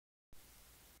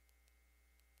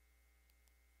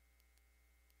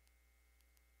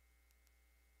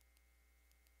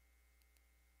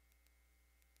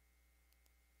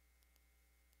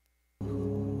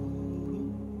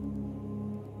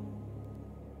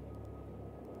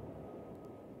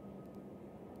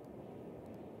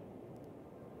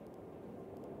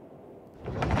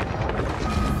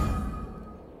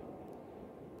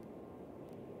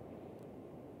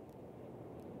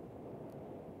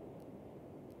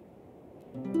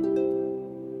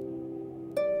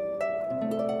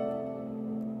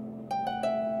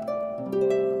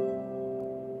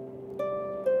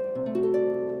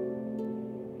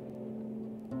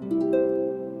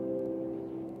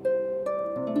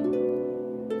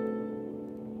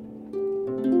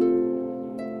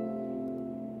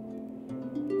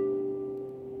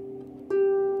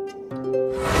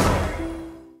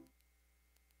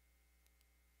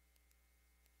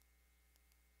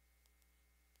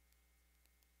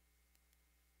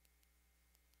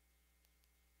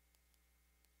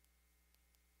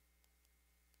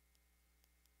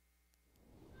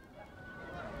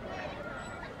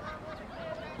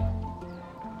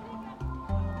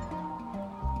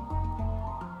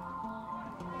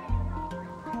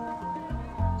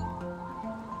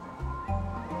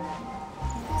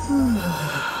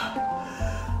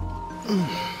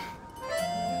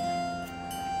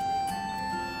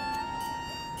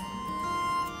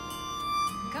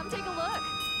Come take a look.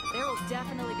 There will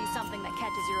definitely be something that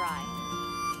catches your eye.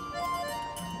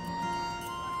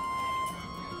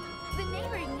 The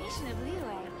neighboring nation of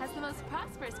Liyue has the most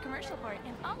prosperous commercial port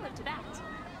in all of Tibet.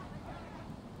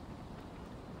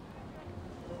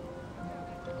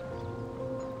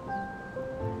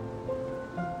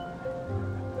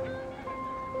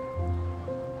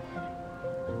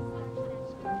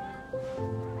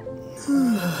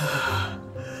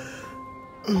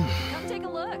 Come take a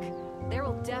look. There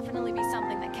will definitely be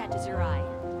something that catches your eye.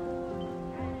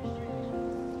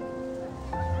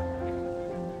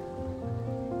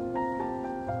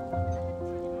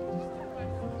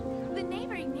 The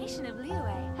neighboring nation of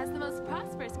Liyue has the most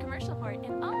prosperous commercial port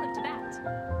in all of Tibet.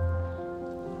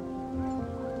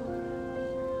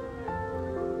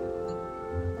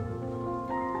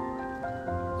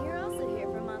 You're also here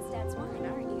from Mondstadt's wine,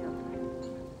 aren't you?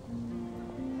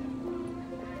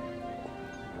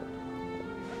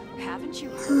 Haven't you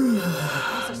heard?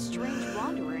 There's a strange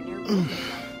wanderer in your room.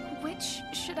 Which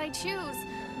should I choose?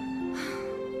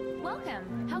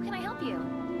 Welcome. How can I help you?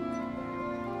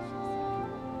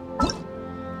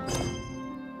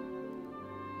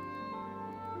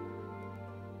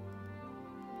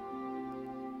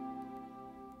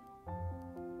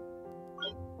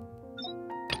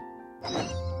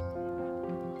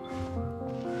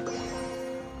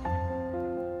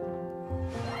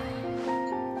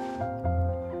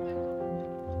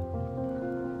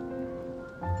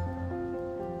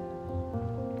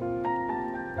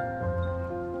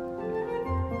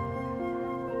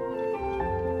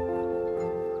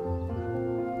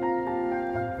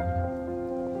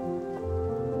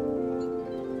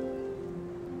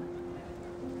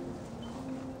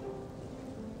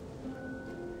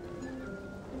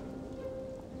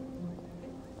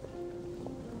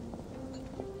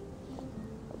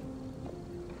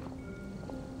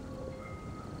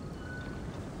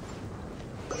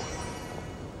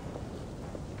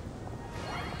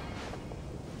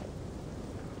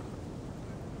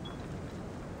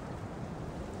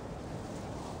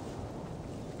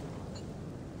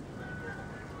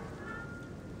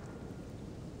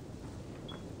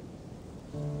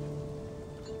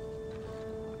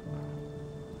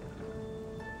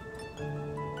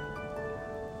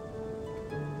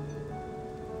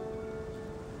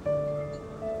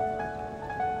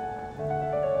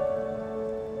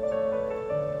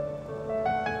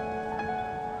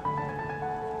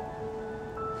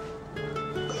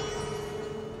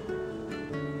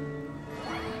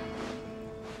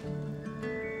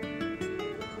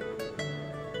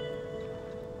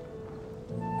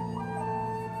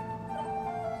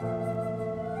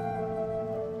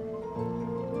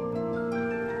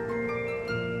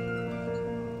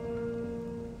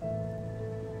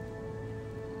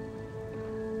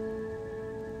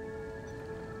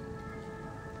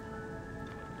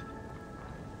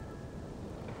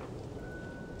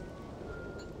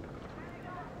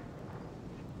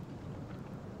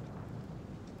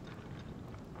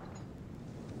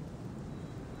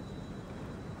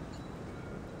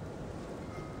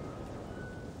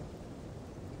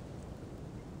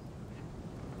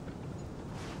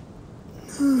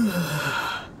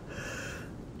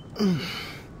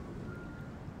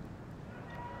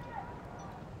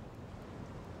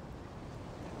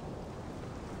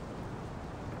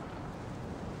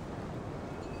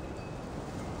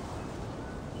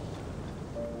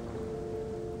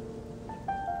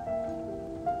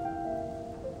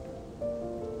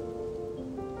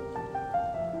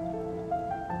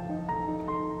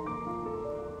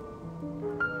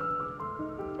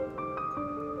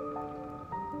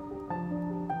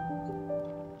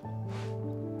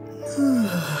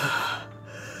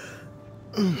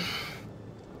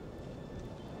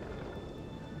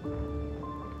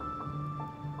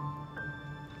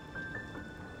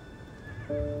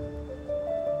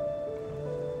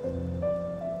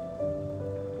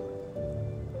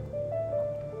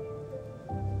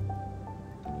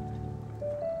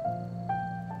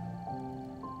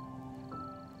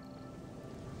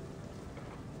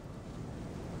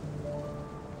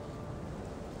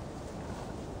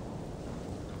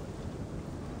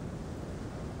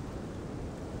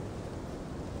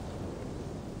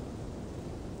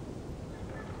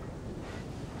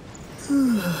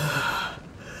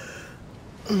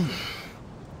 Hello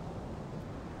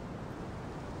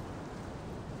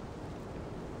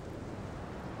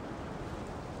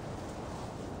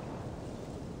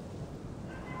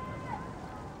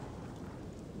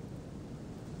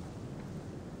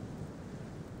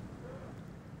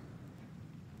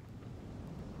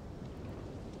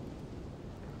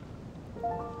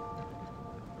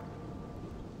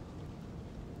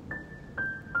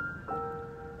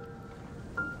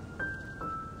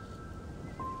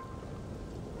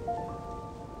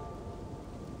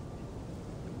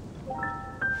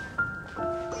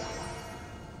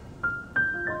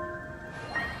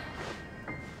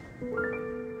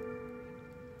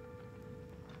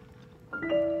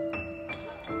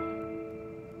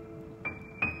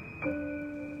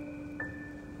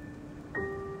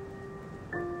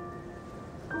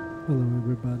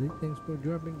everybody, thanks for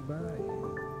dropping by.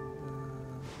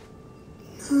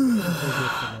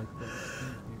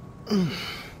 Thank you.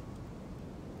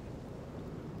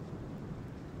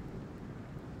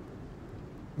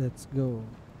 Let's go.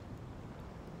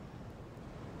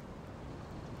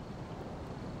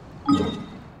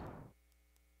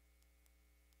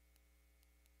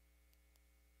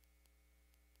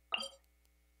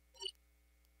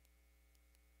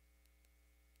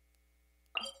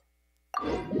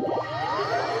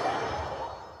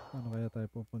 Ano kaya tayo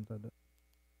pupunta doon?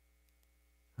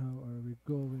 How are we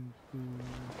going to...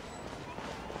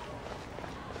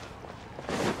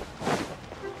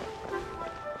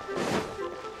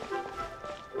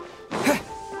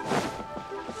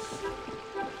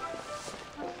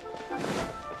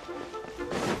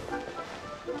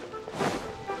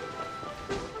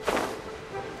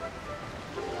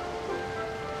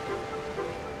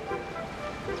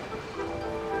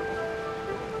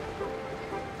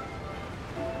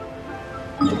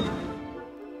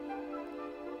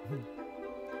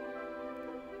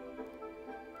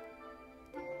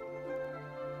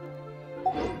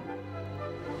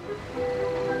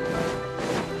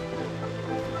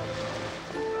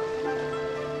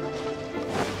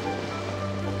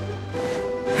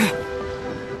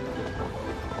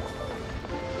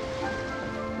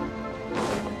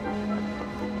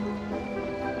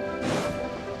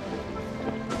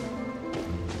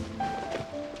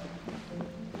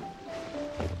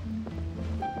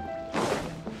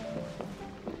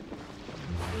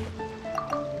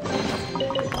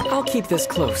 I'll keep this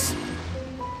close.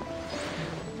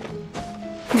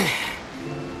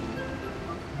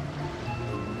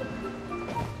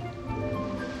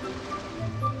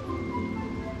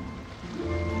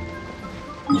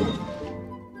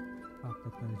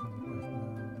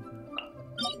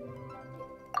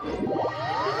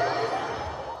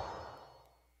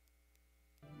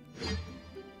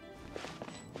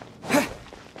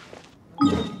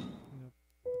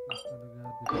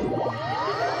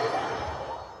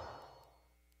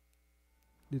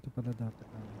 Dito pala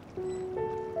dapat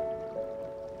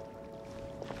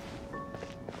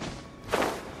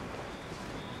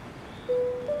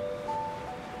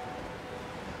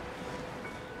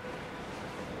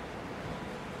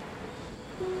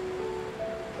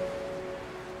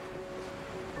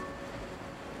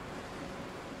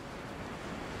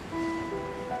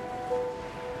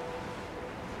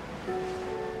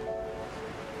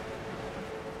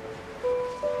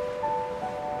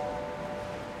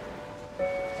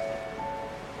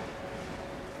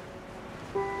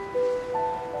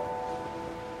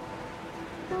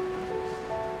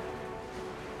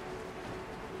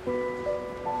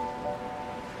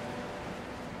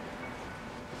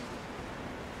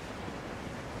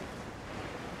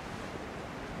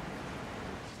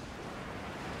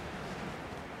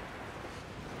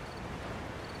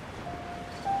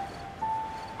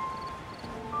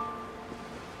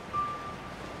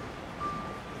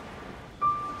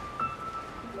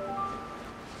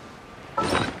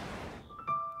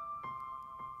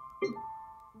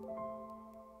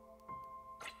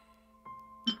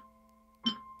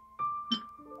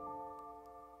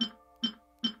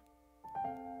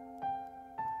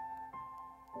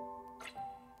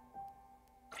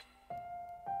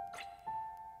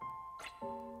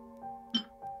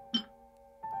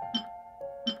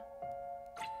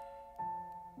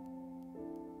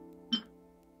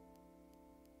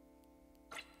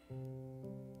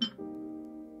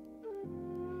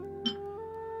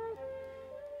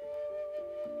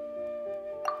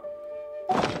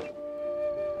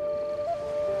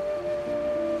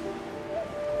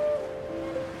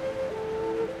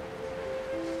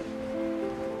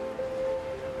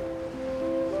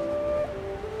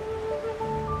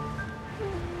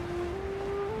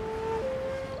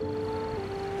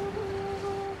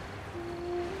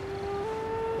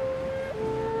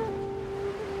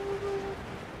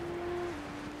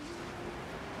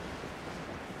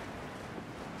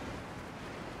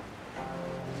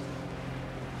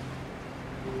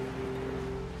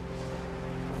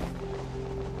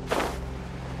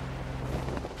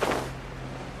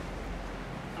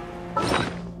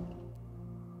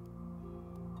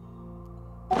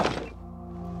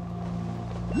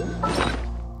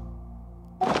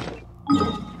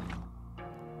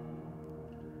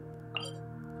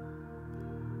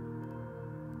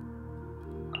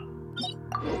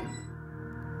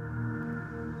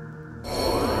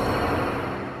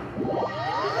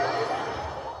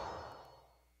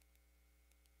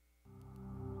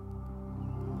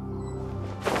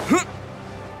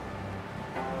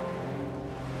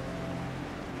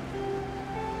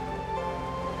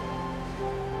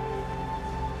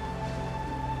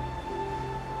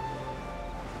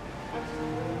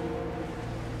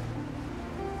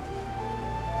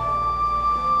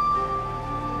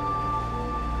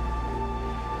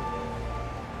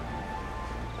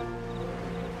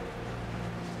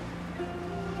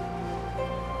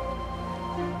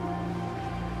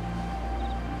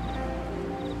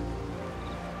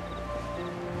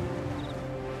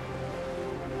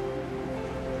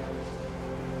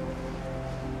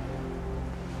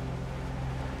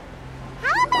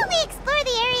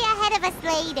us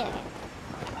later.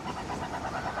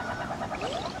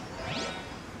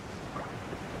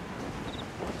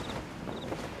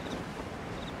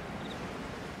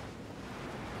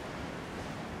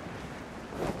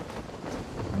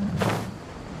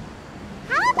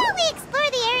 How about we explore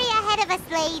the area ahead of us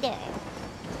later?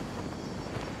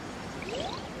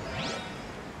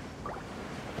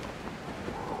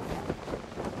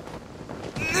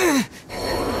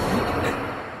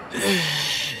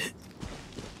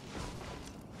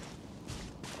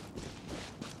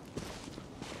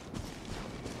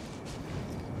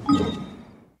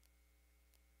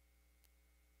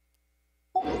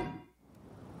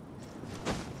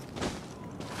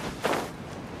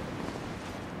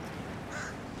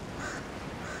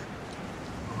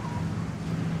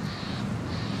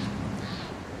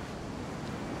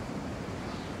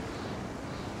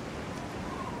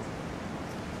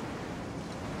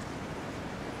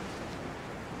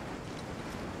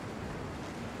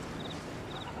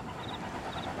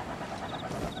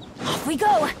 Off we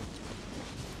go!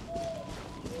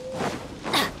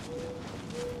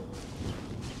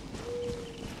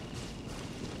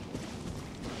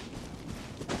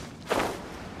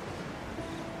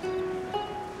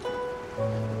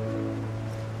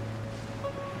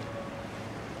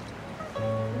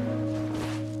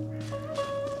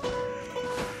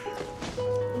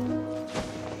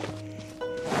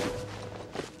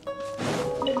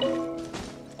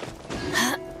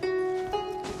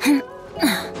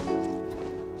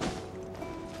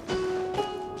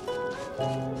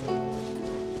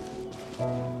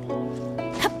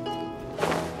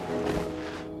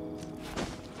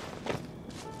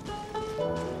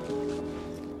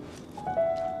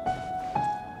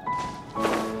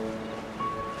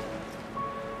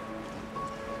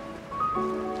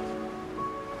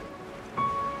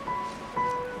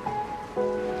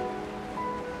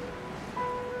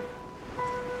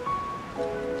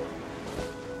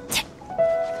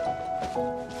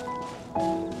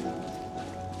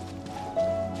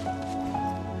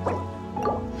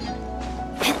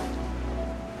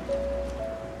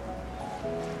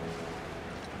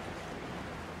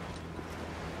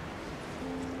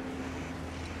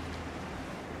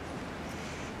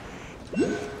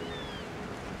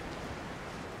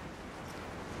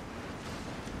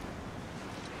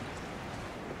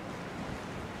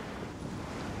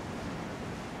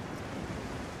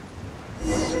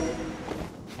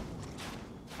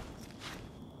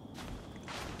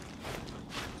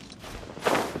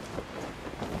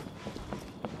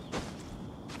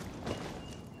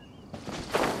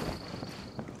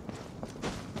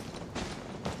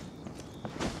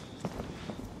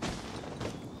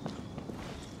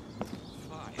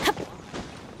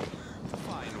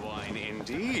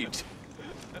 Indeed.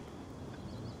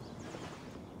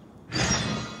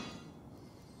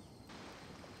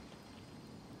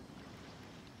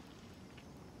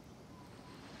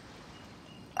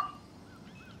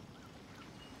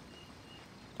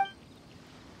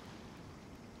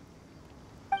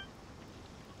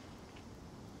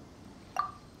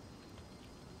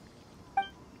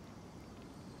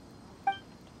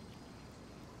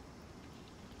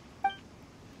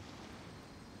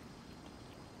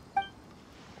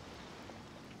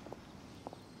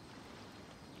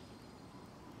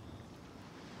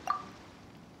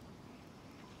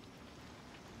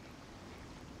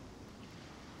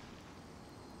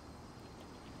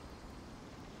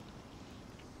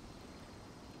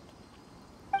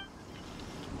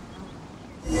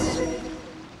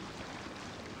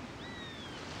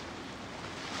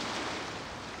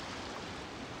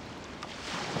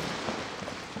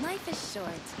 Life is short,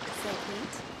 so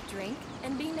eat, drink,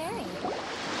 and be merry.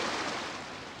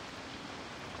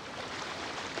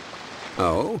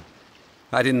 Oh?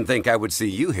 I didn't think I would see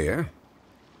you here.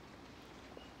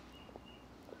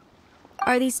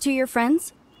 Are these two your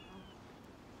friends?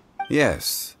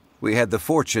 Yes. We had the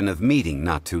fortune of meeting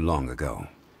not too long ago.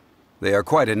 They are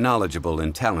quite a knowledgeable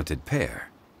and talented pair,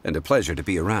 and a pleasure to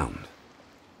be around.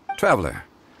 Traveler,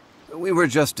 we were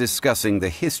just discussing the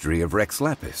history of Rex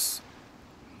Lapis.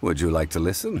 Would you like to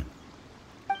listen?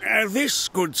 This,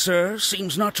 good sir,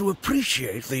 seems not to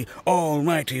appreciate the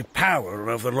almighty power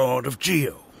of the Lord of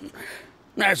Geo.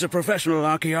 As a professional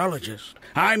archaeologist,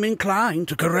 I'm inclined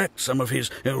to correct some of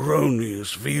his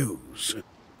erroneous views.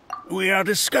 We are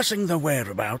discussing the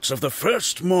whereabouts of the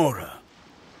first Mora.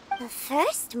 The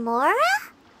first Mora?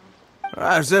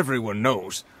 As everyone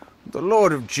knows, the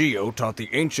Lord of Geo taught the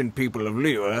ancient people of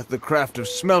Liyue the craft of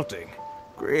smelting,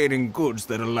 creating goods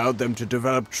that allowed them to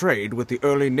develop trade with the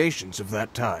early nations of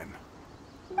that time.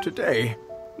 Today,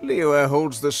 Liyue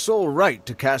holds the sole right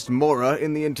to cast Mora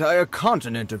in the entire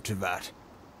continent of Teyvat.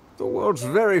 The world's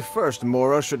very first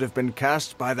Mora should have been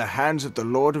cast by the hands of the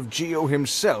Lord of Geo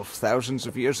himself thousands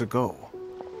of years ago.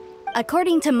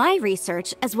 According to my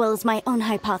research, as well as my own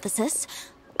hypothesis,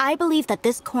 I believe that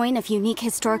this coin of unique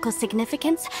historical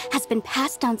significance has been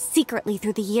passed down secretly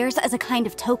through the years as a kind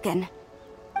of token.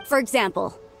 For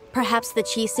example, perhaps the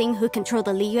Qixing who control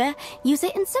the Liyue use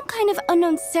it in some kind of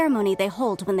unknown ceremony they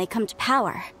hold when they come to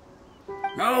power.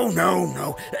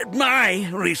 No. My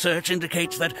research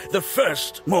indicates that the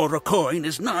first Mora coin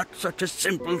is not such a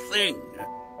simple thing.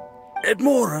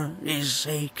 Mora is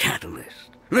a catalyst.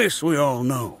 This we all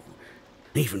know.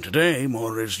 Even today,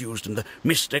 Mora is used in the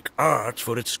mystic arts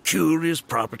for its curious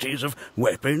properties of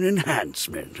weapon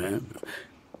enhancement.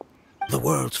 The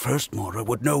world's first Mora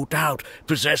would no doubt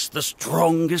possess the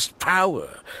strongest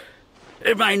power.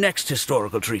 My next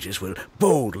historical treatise will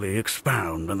boldly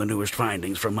expound on the newest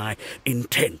findings from my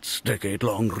intense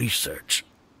decade-long research.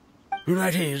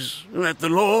 That is, that the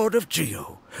Lord of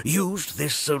Geo used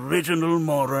this original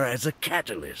Mora as a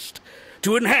catalyst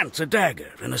to enhance a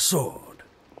dagger and a sword.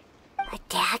 A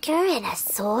dagger and a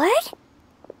sword?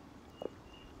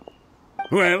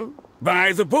 Well,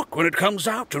 buy the book when it comes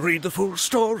out to read the full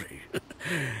story.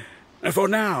 For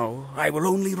now, I will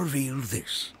only reveal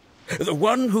this. The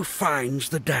one who finds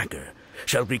the dagger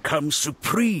shall become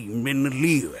supreme in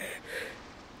Liyue,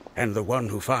 and the one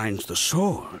who finds the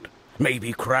sword may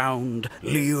be crowned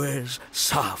Liyue's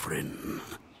sovereign.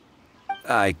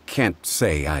 I can't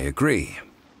say I agree.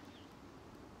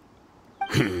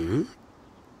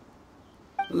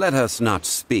 Let us not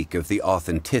speak of the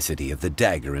authenticity of the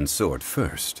dagger and sword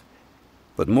first.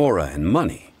 But Mora and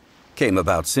money came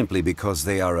about simply because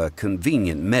they are a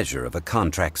convenient measure of a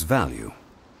contract's value.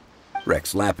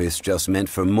 Rex Lapis just meant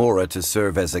for Mora to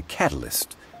serve as a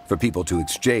catalyst for people to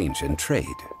exchange and trade.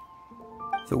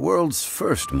 The world's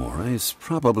first Mora is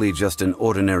probably just an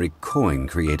ordinary coin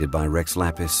created by Rex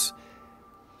Lapis.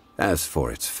 As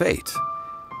for its fate,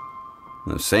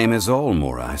 the same as all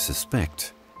Mora, I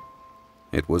suspect.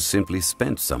 It was simply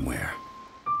spent somewhere.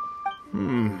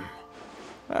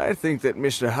 I think that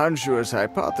Mr. Hanshua's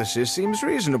hypothesis seems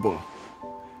reasonable.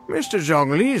 Mr.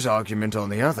 Zhongli's argument, on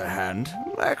the other hand,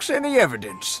 lacks any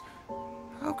evidence.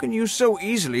 How can you so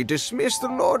easily dismiss the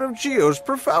Lord of Geo's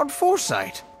profound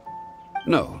foresight?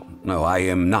 No, I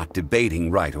am not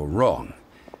debating right or wrong.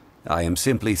 I am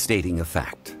simply stating a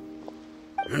fact.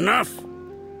 Enough!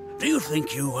 Do you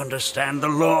think you understand the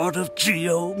Lord of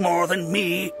Geo more than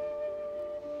me?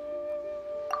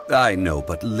 I know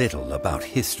but little about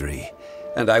history,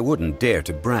 and I wouldn't dare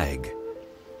to brag.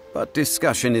 But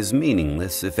discussion is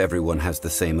meaningless if everyone has the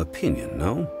same opinion,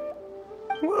 no?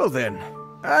 Well then,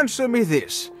 answer me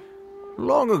this.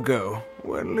 Long ago,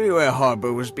 when Liyue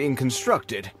Harbor was being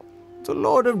constructed, the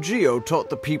Lord of Geo taught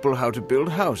the people how to build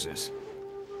houses.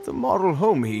 The model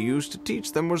home he used to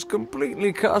teach them was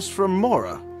completely cast from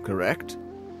Mora, correct?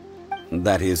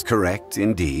 That is correct,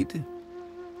 indeed.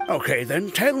 Okay,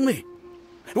 then tell me.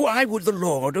 Why would the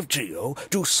Lord of Geo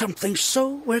do something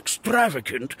so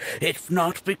extravagant if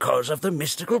not because of the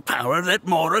mystical power that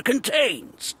Mora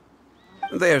contains?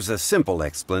 There's a simple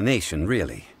explanation,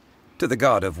 really. To the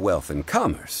god of wealth and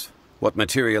commerce, what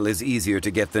material is easier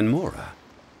to get than Mora?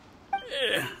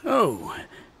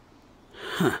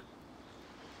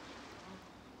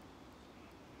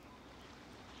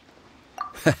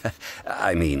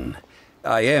 I mean,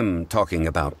 I am talking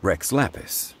about Rex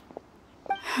Lapis.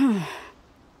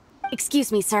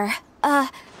 Excuse me, sir. I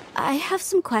have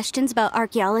some questions about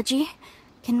archaeology.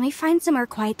 Can we find somewhere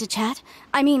quiet to chat?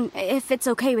 I mean, if it's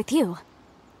okay with you.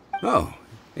 Oh,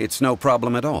 it's no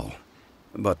problem at all.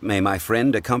 But may my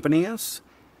friend accompany us?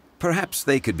 Perhaps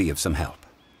they could be of some help.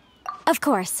 Of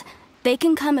course. They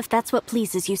can come if that's what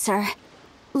pleases you, sir.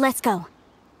 Let's go.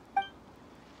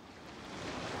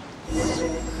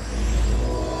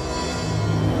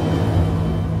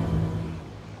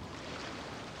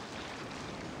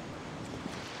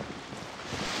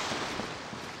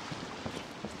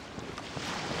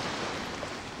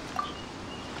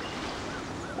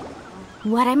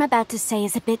 What I'm about to say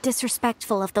is a bit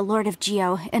disrespectful of the Lord of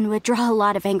Geo and would draw a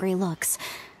lot of angry looks.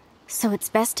 So it's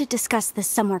best to discuss this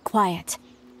somewhere quiet.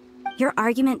 Your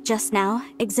argument just now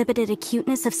exhibited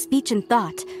acuteness of speech and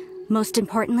thought. Most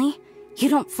importantly, you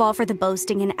don't fall for the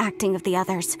boasting and acting of the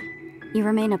others. You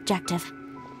remain objective.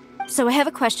 So I have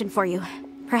a question for you.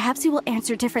 Perhaps you will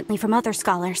answer differently from other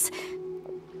scholars.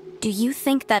 Do you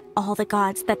think that all the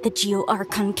gods that the Geo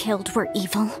Archon killed were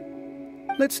evil?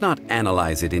 Let's not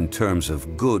analyze it in terms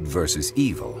of good versus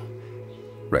evil.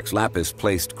 Rex Lapis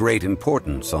placed great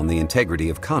importance on the integrity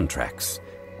of contracts.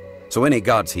 So any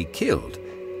gods he killed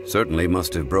certainly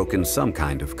must have broken some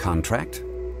kind of contract.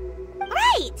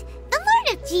 Right!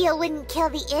 Geo wouldn't kill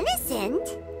the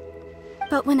innocent.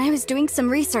 But when I was doing some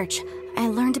research, I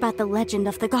learned about the legend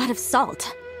of the god of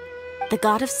salt. The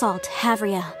god of salt,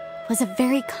 Havria, was a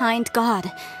very kind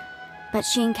god, but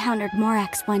she encountered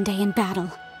Morax one day in battle.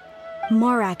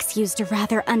 Morax used a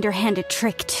rather underhanded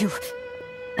trick to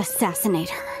assassinate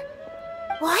her.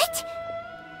 What?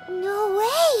 No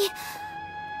way!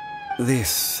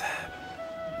 This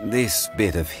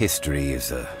bit of history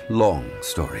is a long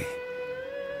story.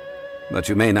 But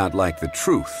you may not like the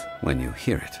truth when you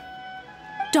hear it.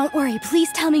 Don't worry, please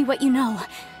tell me what you know.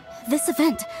 This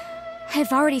event,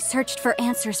 I've already searched for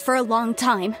answers for a long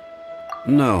time.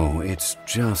 No, it's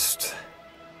just...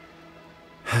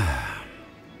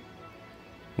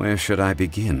 Where should I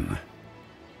begin?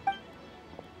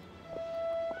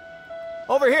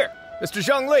 Over here! Mr.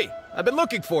 Zhongli! I've been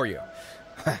looking for you.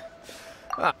 Put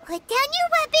down your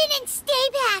weapon and stay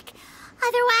back.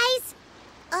 Otherwise,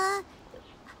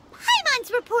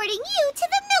 Paimon's reporting you to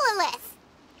the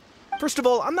Millilith. First of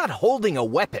all, I'm not holding a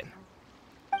weapon.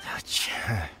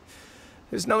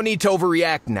 There's no need to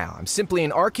overreact now. I'm simply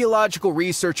an archaeological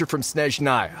researcher from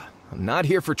Snezhnaya. I'm not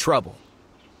here for trouble.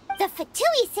 The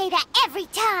Fatui say that every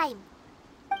time.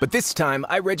 But this time,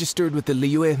 I registered with the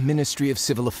Liyue Ministry of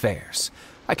Civil Affairs.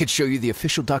 I could show you the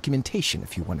official documentation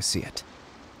if you want to see it.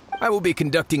 I will be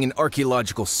conducting an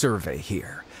archaeological survey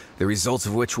here, the results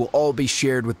of which will all be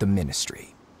shared with the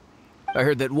ministry. I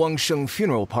heard that Wangsheng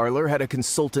Funeral Parlor had a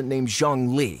consultant named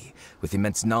Zhang Li, with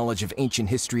immense knowledge of ancient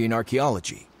history and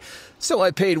archaeology. So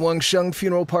I paid Wangsheng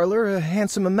Funeral Parlor a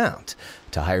handsome amount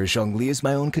to hire Zhang Li as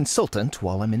my own consultant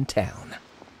while I'm in town.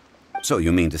 So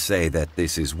you mean to say that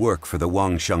this is work for the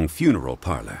Wangsheng Funeral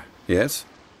Parlor, yes?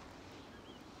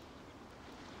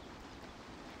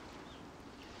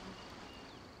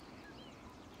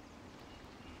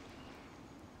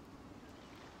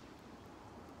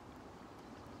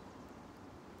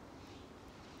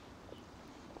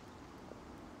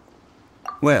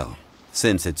 Well,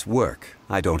 since it's work,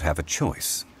 I don't have a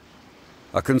choice.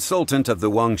 A consultant of the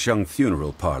Wangsheng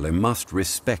Funeral Parlor must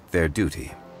respect their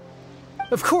duty.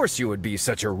 Of course you would be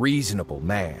such a reasonable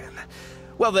man.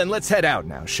 Well then, let's head out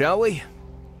now, shall we?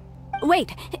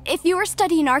 Wait, if you are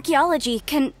studying archaeology,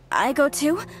 can I go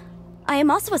too? I am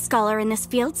also a scholar in this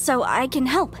field, so I can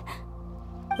help.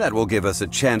 That will give us a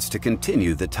chance to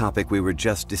continue the topic we were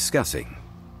just discussing.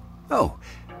 Oh,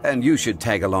 and you should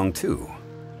tag along too.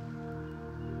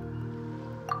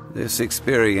 This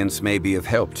experience may be of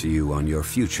help to you on your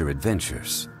future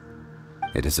adventures.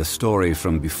 It is a story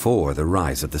from before the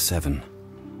rise of the Seven.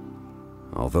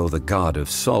 Although the god of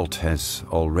salt has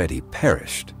already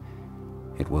perished,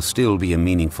 it will still be a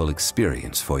meaningful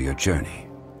experience for your journey.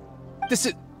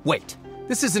 Wait,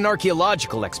 this is an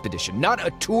archaeological expedition, not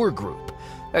a tour group.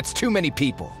 That's too many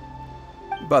people.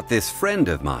 But this friend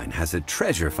of mine has a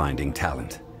treasure-finding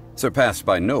talent, surpassed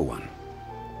by no one.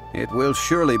 It will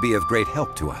surely be of great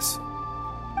help to us.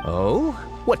 Oh?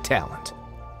 What talent?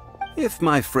 If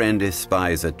my friend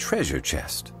espies a treasure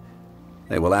chest,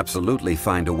 they will absolutely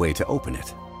find a way to open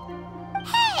it.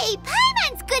 Hey,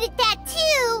 Paimon's good at that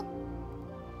too!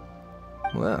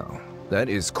 Well, that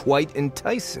is quite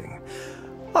enticing.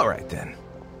 All right then.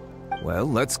 Well,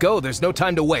 let's go. There's no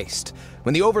time to waste.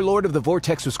 When the Overlord of the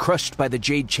Vortex was crushed by the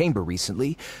Jade Chamber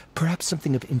recently, perhaps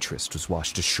something of interest was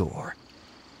washed ashore.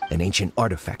 An ancient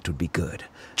artifact would be good.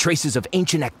 Traces of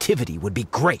ancient activity would be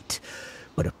great.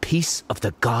 But a piece of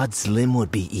the god's limb would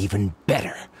be even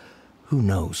better. Who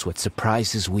knows what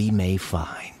surprises we may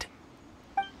find.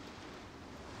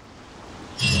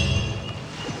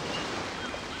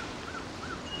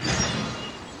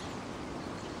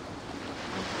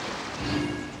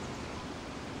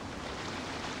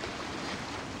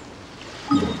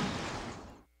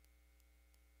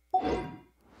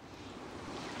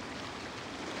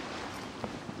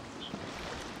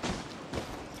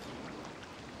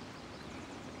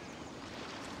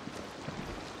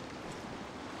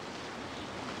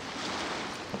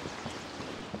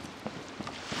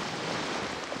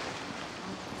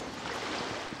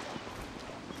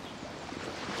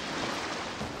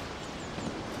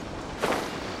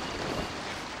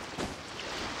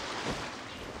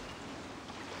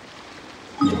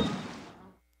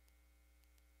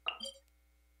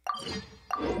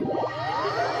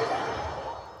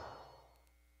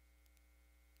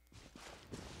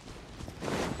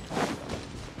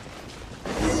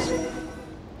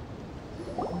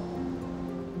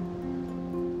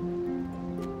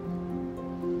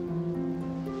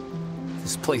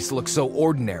 This place looks so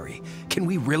ordinary. Can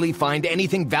we really find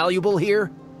anything valuable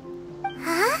here?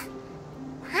 Huh?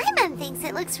 Paimon thinks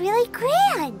it looks really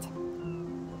grand.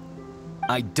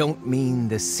 I don't mean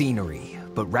the scenery,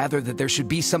 but rather that there should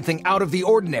be something out of the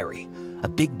ordinary. A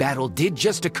big battle did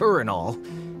just occur and all,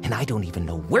 and I don't even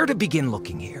know where to begin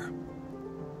looking here.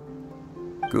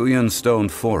 Guyan Stone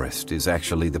Forest is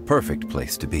actually the perfect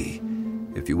place to be,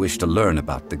 if you wish to learn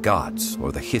about the gods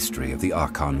or the history of the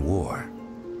Archon War.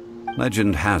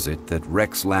 Legend has it that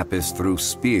Rex Lapis threw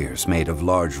spears made of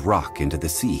large rock into the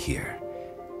sea here,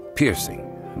 piercing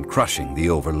and crushing the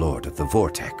Overlord of the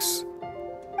Vortex.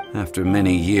 After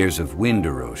many years of wind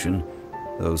erosion,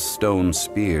 those stone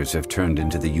spears have turned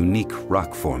into the unique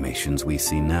rock formations we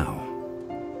see now.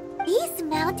 These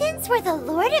mountains were the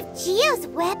Lord of Geo's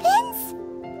weapons?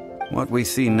 What we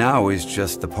see now is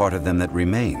just the part of them that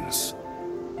remains.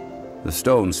 The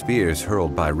stone spears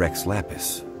hurled by Rex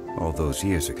Lapis all those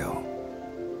years ago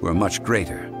were much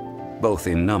greater, both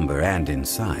in number and in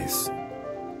size.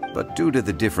 But due to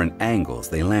the different angles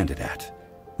they landed at,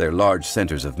 their large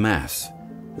centers of mass,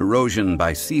 erosion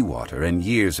by seawater, and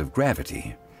years of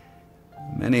gravity,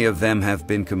 many of them have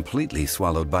been completely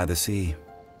swallowed by the sea.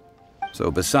 So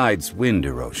besides wind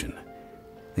erosion,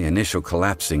 the initial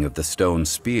collapsing of the stone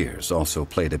spears also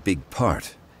played a big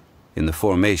part in the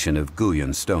formation of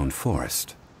Guyan Stone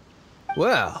Forest.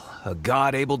 Well, a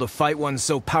god able to fight one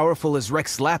so powerful as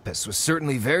Rex Lapis was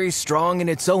certainly very strong in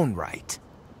its own right.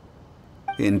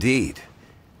 Indeed.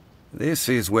 This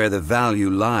is where the value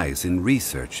lies in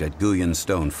research at Guyan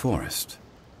Stone Forest.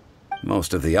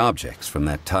 Most of the objects from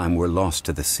that time were lost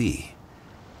to the sea.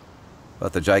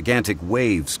 But the gigantic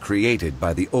waves created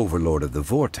by the Overlord of the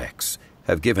Vortex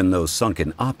have given those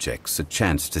sunken objects a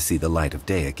chance to see the light of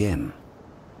day again.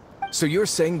 So you're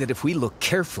saying that if we look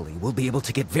carefully, we'll be able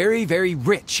to get very, very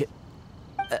rich.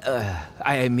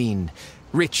 I mean,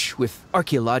 rich with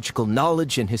archaeological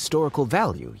knowledge and historical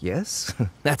value, yes?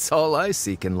 That's all I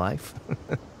seek in life.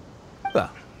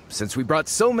 Well, since we brought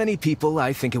so many people,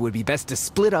 I think it would be best to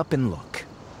split up and look.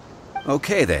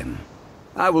 Okay then.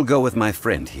 I will go with my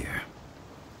friend here.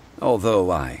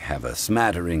 Although I have a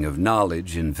smattering of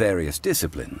knowledge in various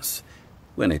disciplines,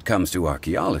 when it comes to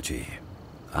archaeology,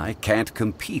 I can't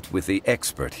compete with the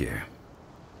expert here.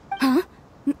 Huh?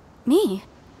 Me?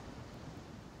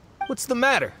 What's the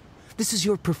matter? This is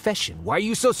your profession. Why are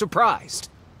you so surprised?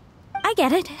 I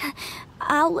get it.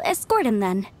 I'll escort him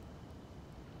then.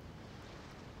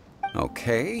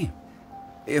 Okay.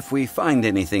 If we find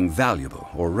anything valuable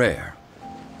or rare,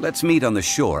 let's meet on the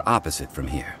shore opposite from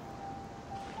here.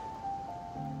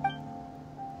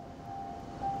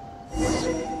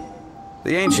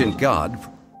 The ancient god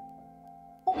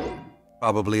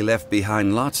probably left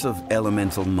behind lots of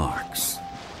elemental marks.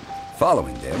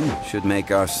 Following them should make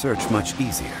our search much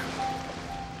easier.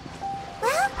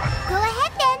 Well, go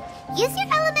ahead then. Use your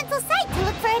elemental sight to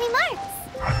look for any marks.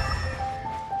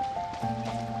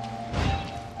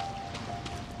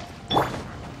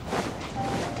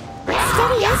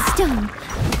 Steady as stone.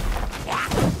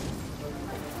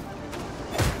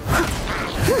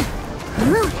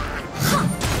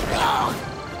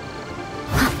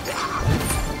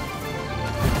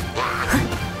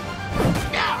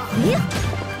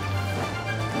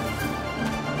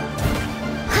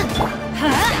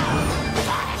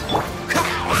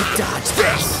 Dodge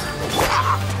this!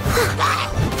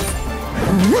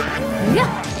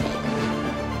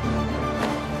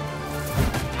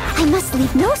 I must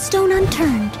leave no stone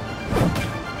unturned.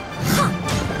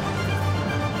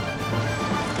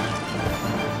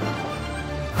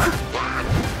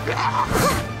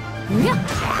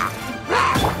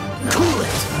 Cool it!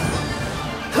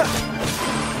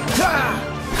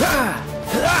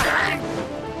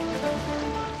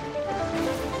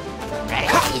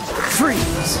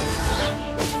 Freeze!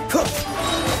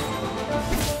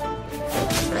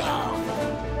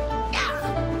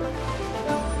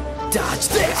 Dodge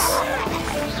this!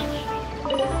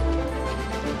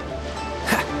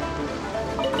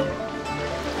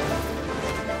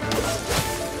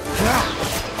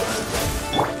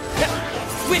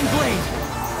 Wind blade!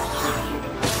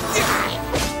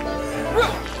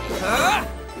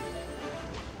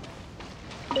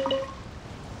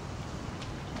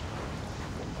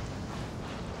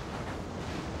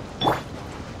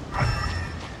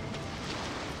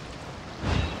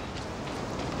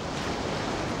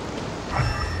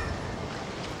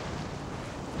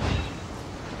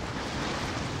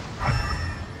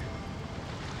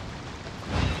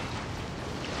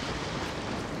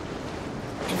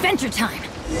 Adventure time!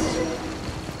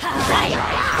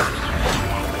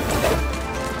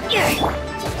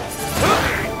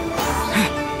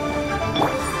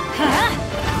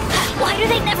 Why do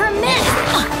they never miss?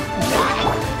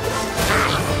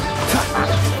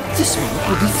 This one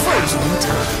will be frozen in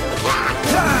time.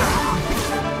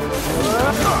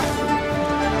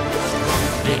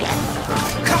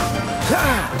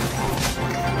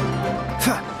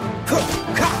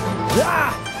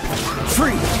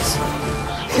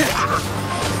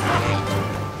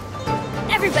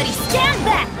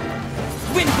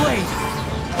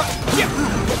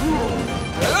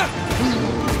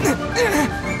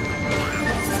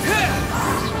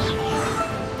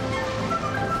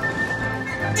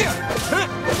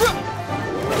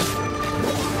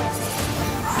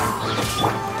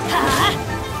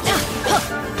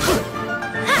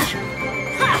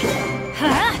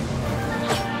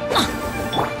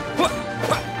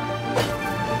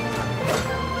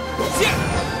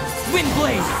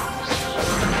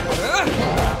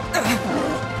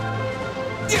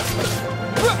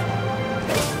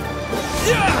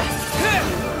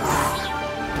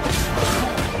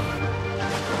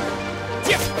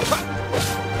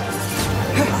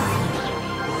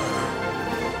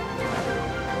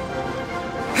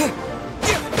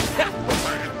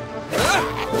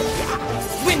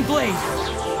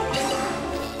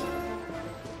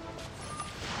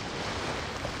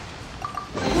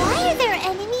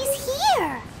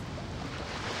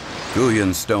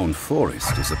 Stone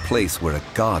Forest is a place where a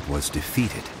god was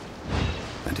defeated,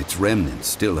 and its remnants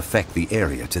still affect the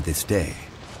area to this day.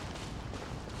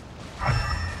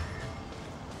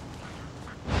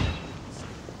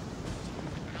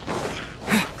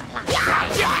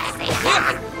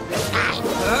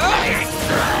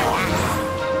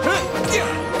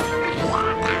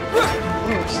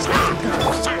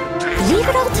 Leave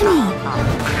it all to me.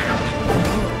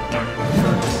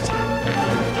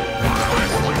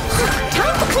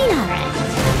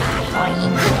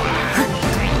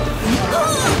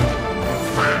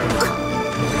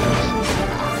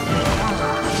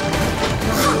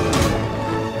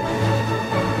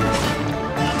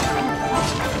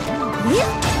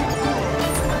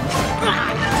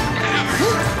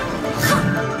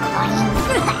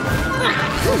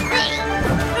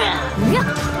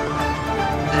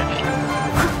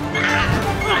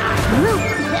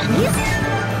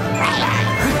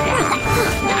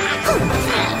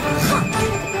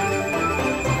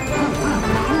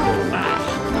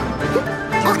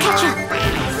 I'll catch up.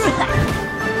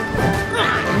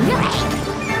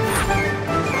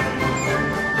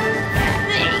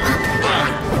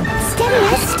 Steady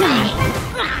as stone.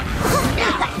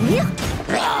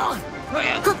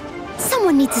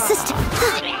 Someone needs assistance.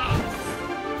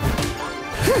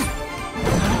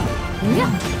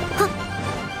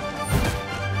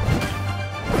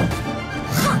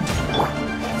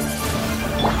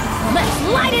 Let's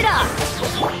light it up!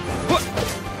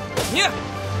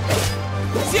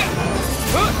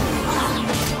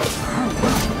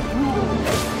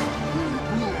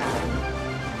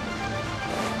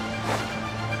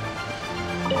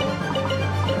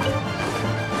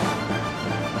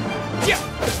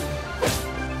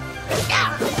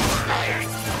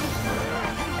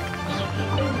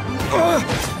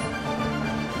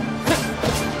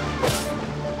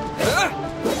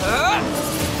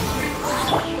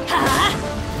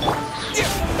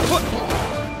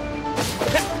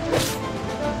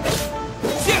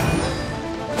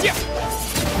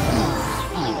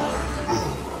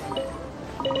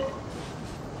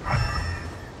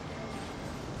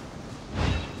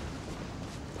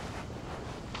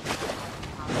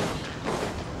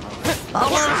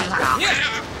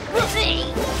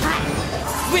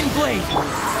 Windblade!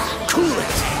 Cool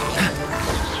it!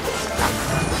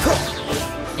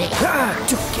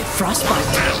 Don't get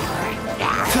frostbite!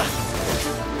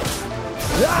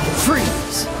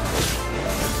 Freeze!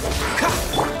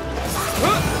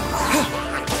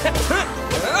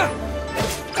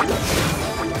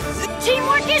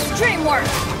 Teamwork is dreamwork!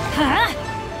 Huh?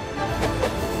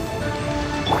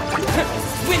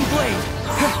 Windblade!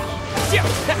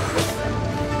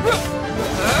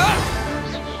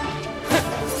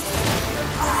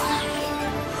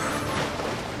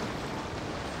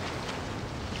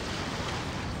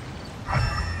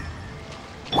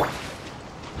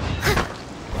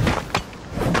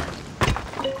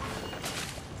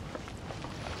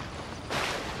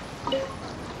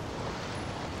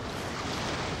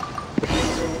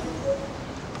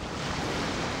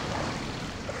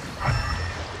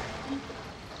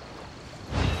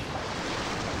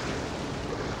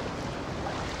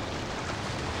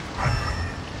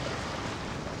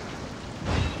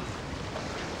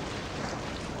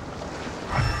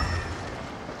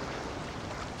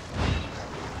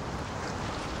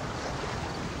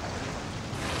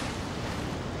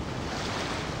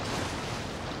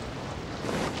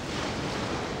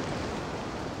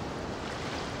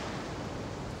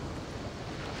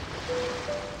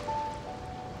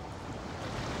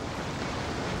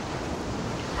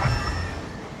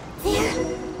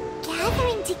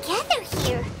 Together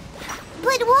here.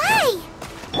 But why?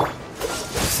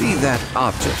 See that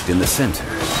object in the center?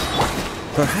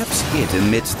 Perhaps it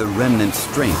emits the remnant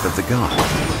strength of the god.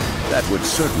 That would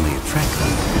certainly attract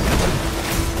them.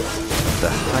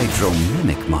 The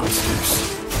hydromimic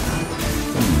monsters.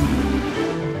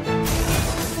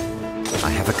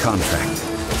 I have a contract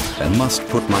and must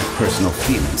put my personal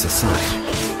feelings aside.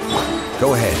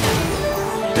 Go ahead.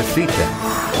 Defeat them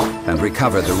and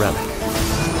recover the relic.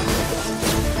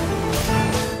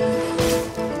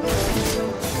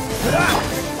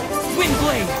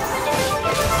 Windblade!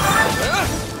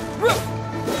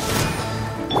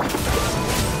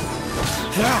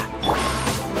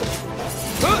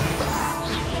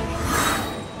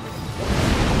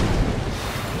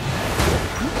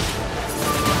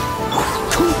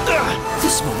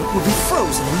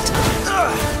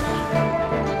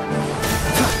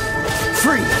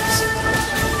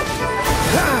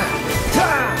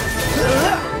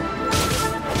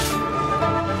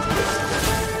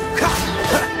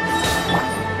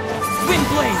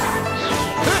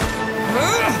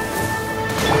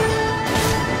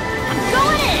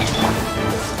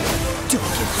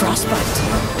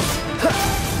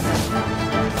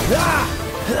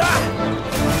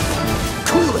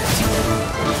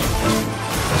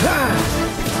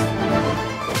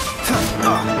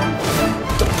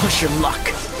 Test your luck.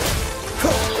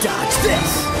 Dodge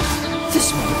this.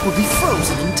 This moment will be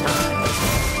frozen in time.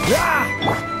 Ah!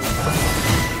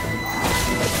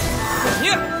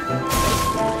 Yeah!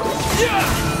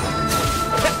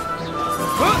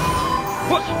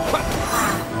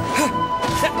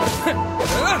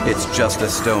 It's just a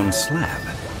stone slab,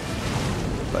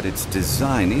 but its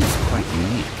design is quite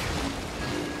unique.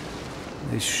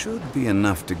 This should be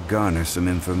enough to garner some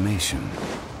information.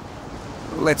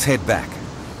 Let's head back.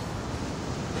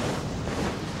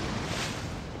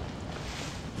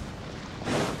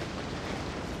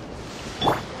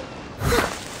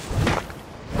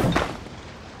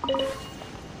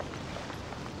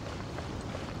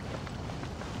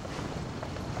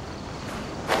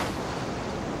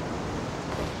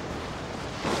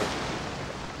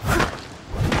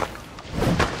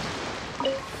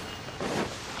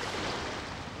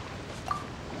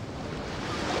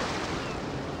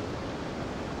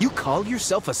 Call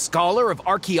yourself a scholar of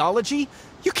archaeology?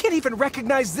 You can't even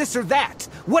recognize this or that.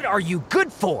 What are you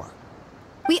good for?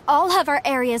 We all have our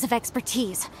areas of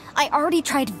expertise. I already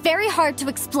tried very hard to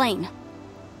explain.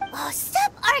 Oh,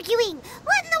 stop arguing!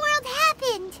 What in the world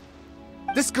happened?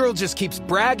 This girl just keeps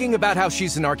bragging about how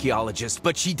she's an archaeologist,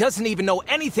 but she doesn't even know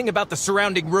anything about the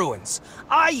surrounding ruins.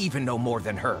 I even know more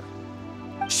than her.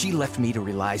 She left me to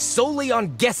rely solely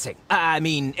on guessing,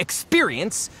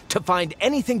 experience, to find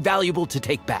anything valuable to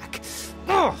take back.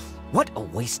 Ugh, what a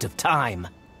waste of time.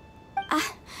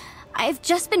 I've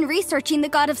just been researching the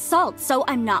God of Salt, so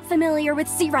I'm not familiar with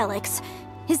sea relics.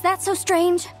 Is that so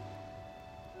strange?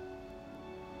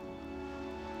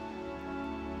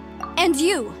 And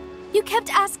you kept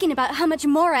asking about how much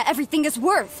Mora everything is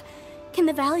worth. Can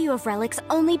the value of relics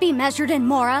only be measured in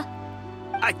Mora?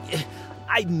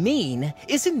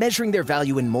 Isn't measuring their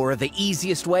value in Mora the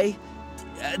easiest way?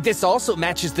 This also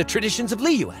matches the traditions of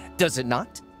Liyue, does it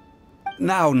not?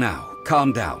 Now,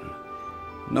 calm down.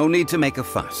 No need to make a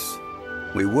fuss.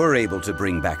 We were able to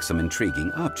bring back some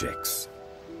intriguing objects.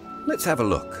 Let's have a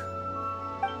look.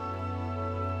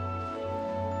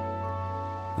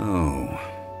 Oh,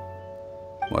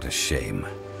 what a shame.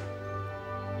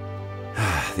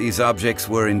 These objects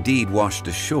were indeed washed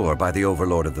ashore by the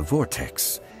Overlord of the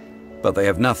Vortex. But they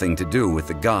have nothing to do with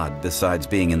the god besides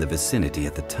being in the vicinity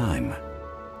at the time.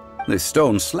 This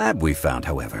stone slab we found,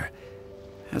 however,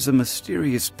 has a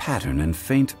mysterious pattern and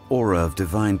faint aura of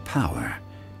divine power.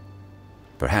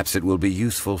 Perhaps it will be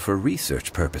useful for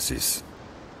research purposes.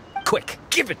 Quick,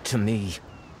 give it to me!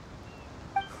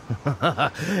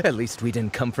 At least we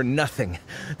didn't come for nothing.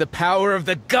 The power of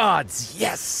the gods,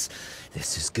 yes!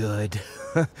 This is good.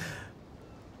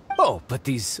 Oh, but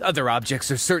these other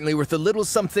objects are certainly worth a little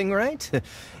something, right?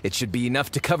 It should be enough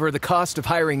to cover the cost of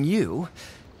hiring you.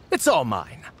 It's all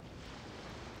mine.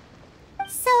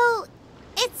 So,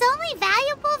 it's only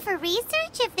valuable for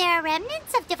research if there are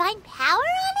remnants of divine power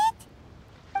on it?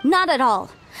 Not at all.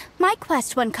 My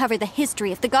quest to uncover the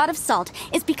history of the God of Salt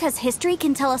is because history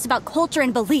can tell us about culture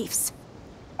and beliefs.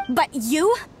 But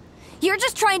you're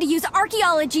just trying to use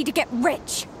archaeology to get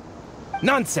rich.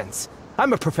 Nonsense!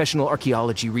 I'm a professional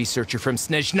archaeology researcher from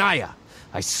Snezhnaya.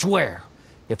 I swear,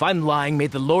 if I'm lying, may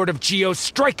the Lord of Geo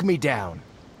strike me down.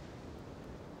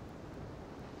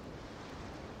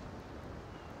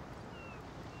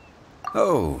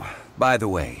 Oh, by the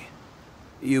way,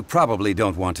 you probably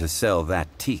don't want to sell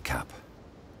that teacup.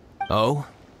 Oh?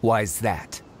 Why's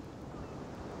that?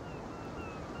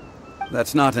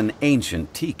 That's not an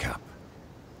ancient teacup.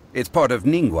 It's part of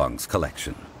Ningguang's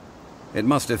collection. It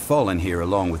must have fallen here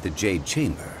along with the Jade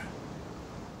Chamber.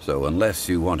 So unless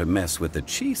you want to mess with the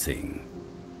Qixing...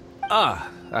 Ah,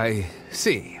 I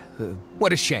see.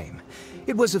 What a shame.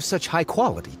 It was of such high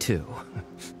quality, too.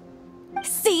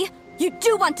 See? You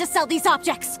do want to sell these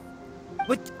objects!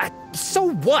 But, so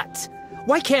what?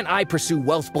 Why can't I pursue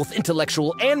wealth both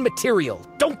intellectual and material?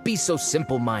 Don't be so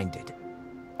simple-minded.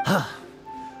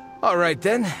 All right,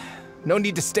 then. No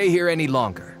need to stay here any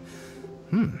longer.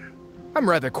 I'm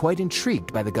rather quite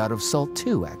intrigued by the God of Salt,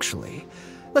 too, actually.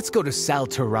 Let's go to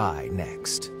Saltarai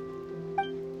next.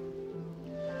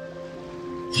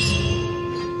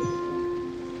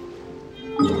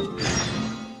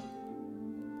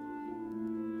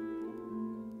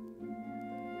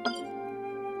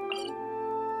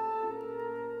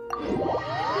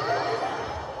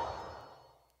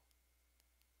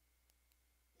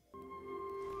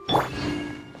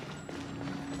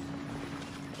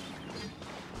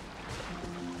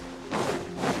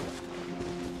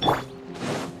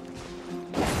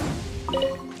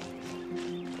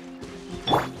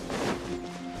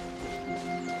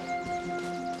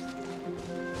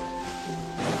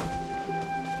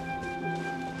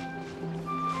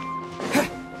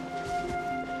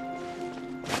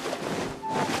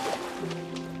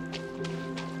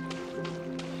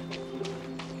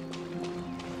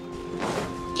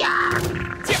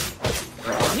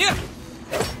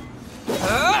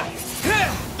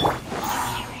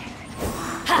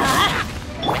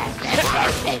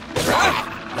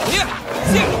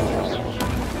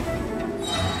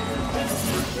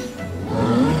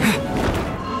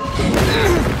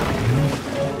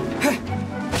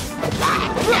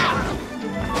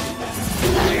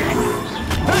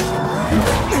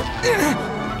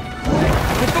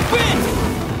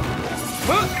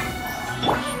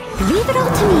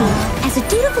 As a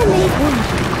dutiful maid would.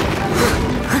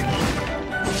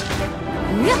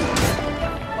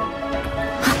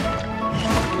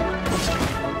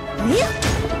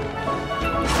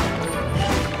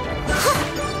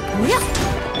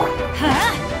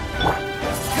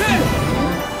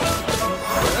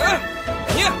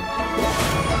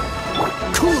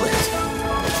 Cool it!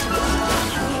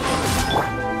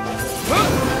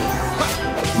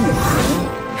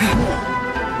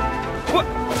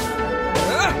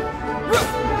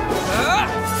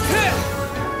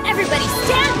 Everybody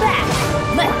stand back!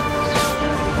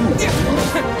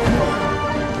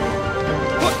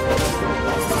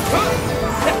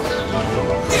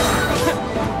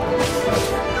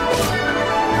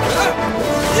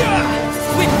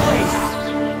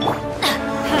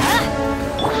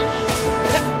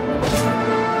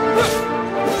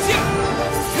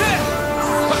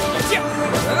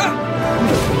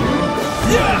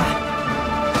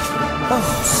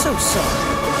 Oh, so sorry.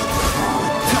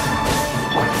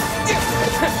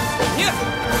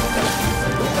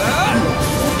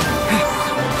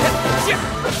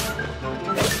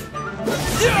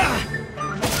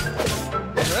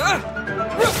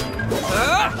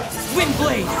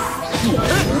 Windblade!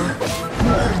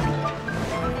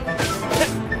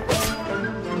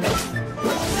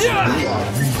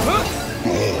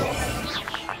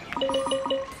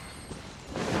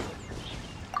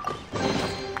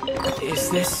 Is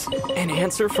this an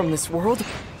answer from this world?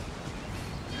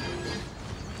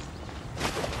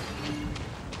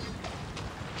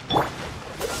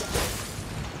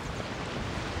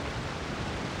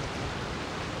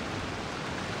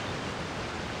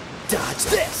 Dodge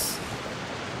this!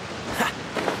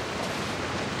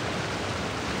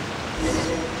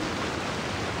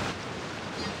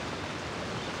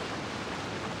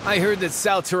 I heard that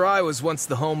Salterai was once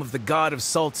the home of the god of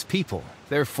Salt's people.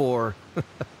 Therefore,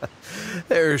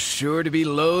 there's sure to be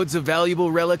loads of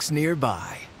valuable relics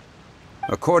nearby.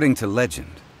 According to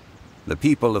legend, the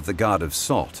people of the god of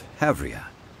Salt, Havria,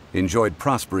 enjoyed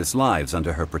prosperous lives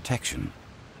under her protection.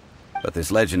 But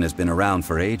this legend has been around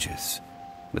for ages.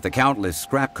 With the countless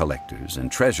scrap collectors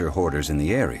and treasure hoarders in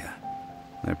the area,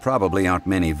 there probably aren't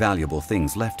many valuable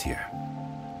things left here.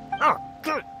 Oh,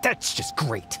 good. That's just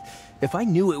great. If I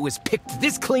knew it was picked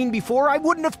this clean before, I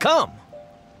wouldn't have come.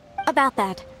 About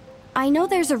that, I know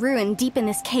there's a ruin deep in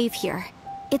this cave here.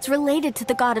 It's related to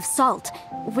the god of Salt,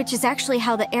 which is actually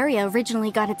how the area originally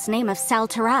got its name of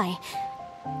Salterai.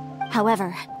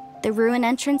 However, the ruin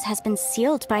entrance has been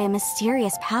sealed by a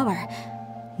mysterious power.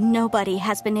 Nobody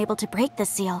has been able to break the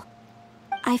seal.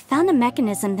 I found a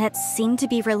mechanism that seemed to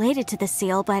be related to the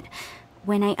seal, but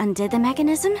when I undid the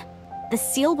mechanism, the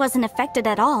seal wasn't affected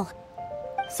at all.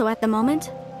 So at the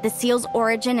moment, the seal's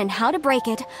origin and how to break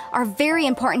it are very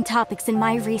important topics in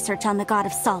my research on the god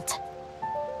of Salt.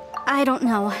 I don't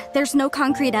know, there's no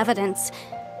concrete evidence,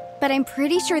 but I'm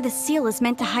pretty sure the seal is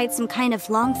meant to hide some kind of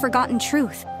long-forgotten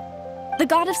truth. The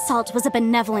god of Salt was a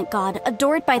benevolent god,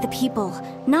 adored by the people,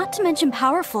 not to mention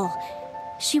powerful.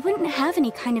 She wouldn't have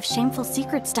any kind of shameful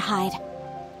secrets to hide.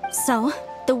 So,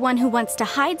 the one who wants to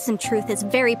hide some truth is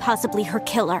very possibly her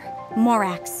killer,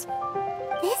 Morax.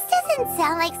 This doesn't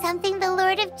sound like something the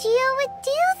Lord of Geo would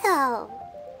do, though.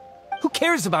 Who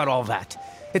cares about all that?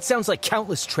 It sounds like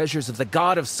countless treasures of the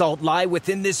god of Salt lie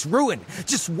within this ruin,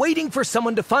 just waiting for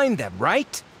someone to find them,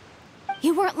 right?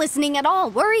 You weren't listening at all,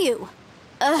 were you?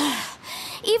 Ugh.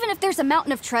 Even if there's a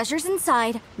mountain of treasures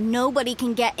inside, nobody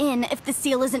can get in if the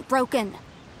seal isn't broken.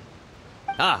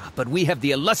 Ah, but we have the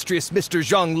illustrious Mr.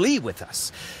 Zhongli with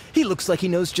us. He looks like he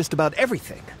knows just about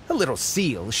everything. A little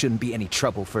seal shouldn't be any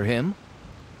trouble for him.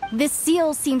 This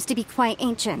seal seems to be quite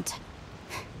ancient.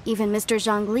 Even Mr.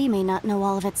 Zhongli may not know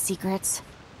all of its secrets.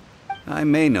 I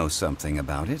may know something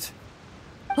about it.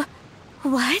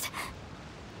 What?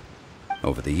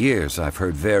 Over the years, I've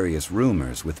heard various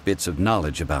rumors with bits of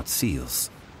knowledge about seals.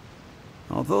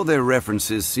 Although their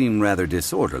references seem rather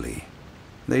disorderly,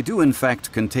 they do in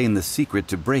fact contain the secret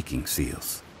to breaking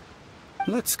seals.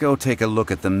 Let's go take a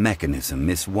look at the mechanism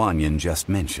Miss Wanyan just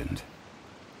mentioned.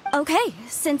 Okay,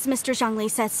 since Mr. Zhongli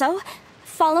says so,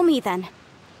 follow me then.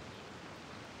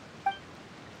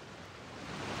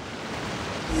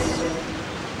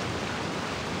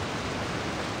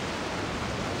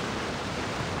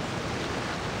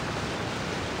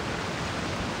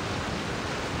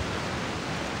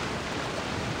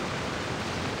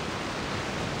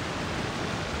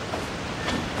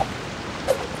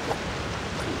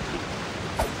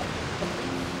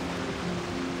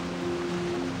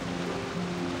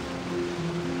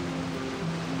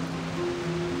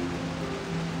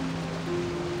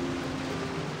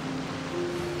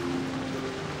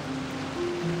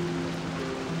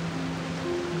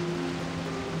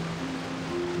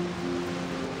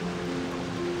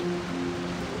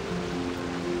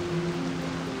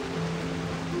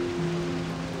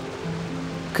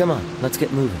 Come on, let's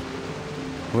get moving.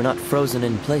 We're not frozen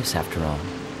in place after all.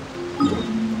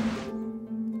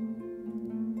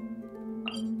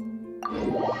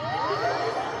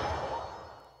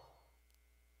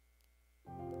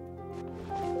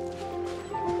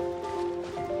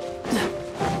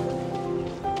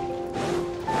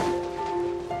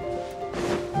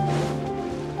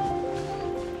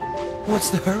 What's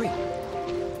the hurry?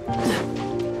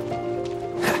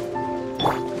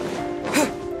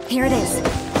 Here it is.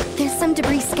 There's some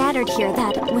debris scattered here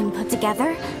that, when put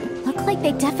together, look like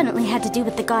they definitely had to do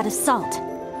with the god of salt.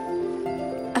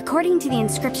 According to the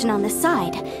inscription on the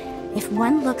side, if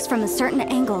one looks from a certain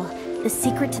angle, the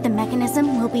secret to the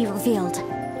mechanism will be revealed.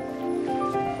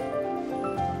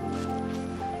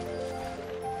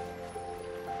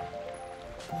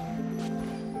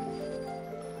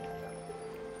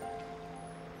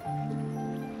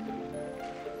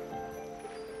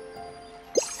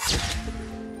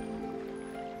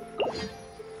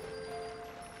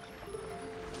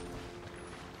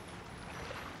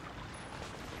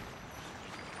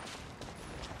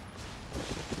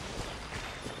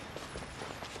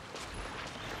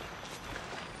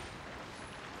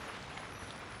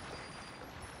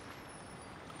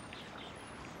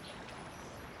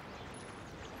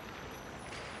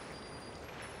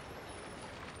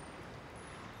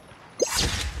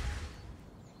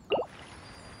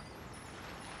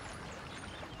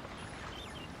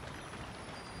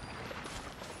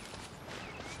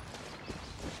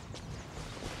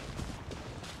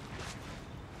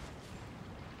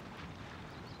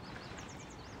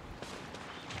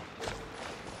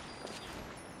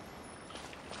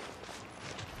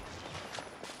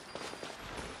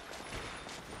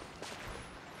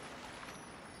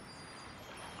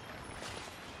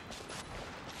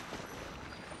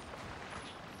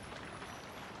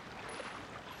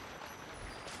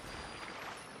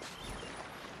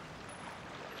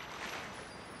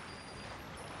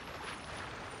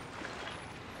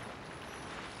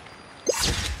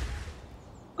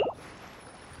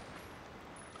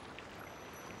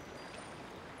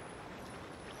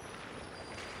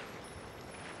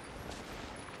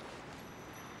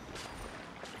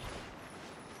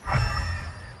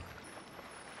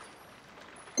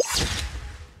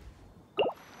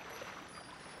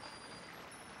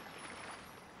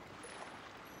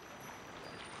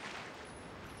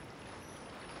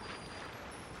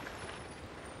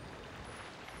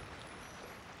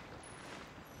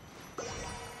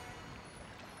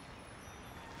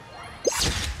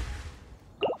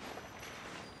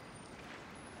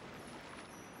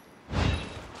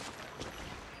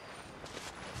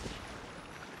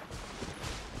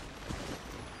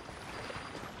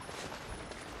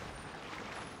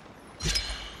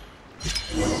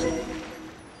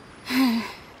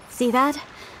 See that?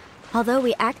 Although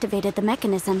we activated the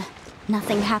mechanism,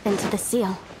 nothing happened to the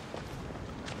seal.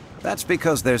 That's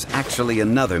because there's actually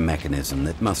another mechanism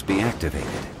that must be activated.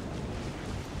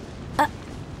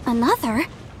 Another?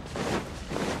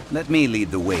 Let me lead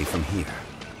the way from here.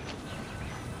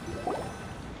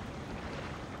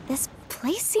 This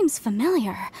place seems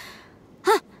familiar.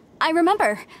 Huh, I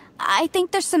remember. I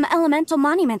think there's some elemental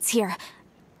monuments here.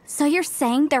 So you're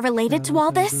saying they're related to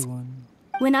all this?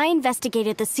 When I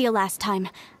investigated the seal last time,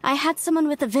 I had someone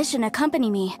with a vision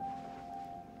accompany me.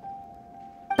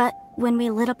 But when we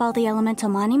lit up all the elemental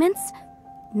monuments,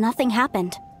 nothing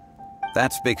happened.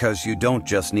 That's because you don't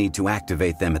just need to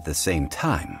activate them at the same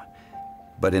time,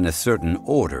 but in a certain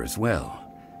order as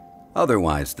well.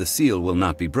 Otherwise, the seal will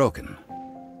not be broken.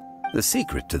 The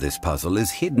secret to this puzzle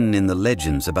is hidden in the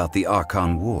legends about the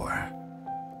Archon War.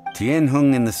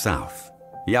 Tianheng in the south,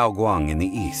 Yaoguang in the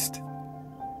east,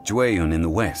 Jueyun in the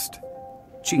west,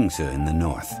 Qingce in the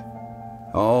north.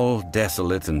 All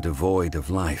desolate and devoid of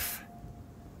life.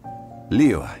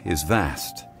 Liyue is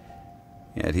vast,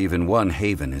 yet even one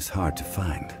haven is hard to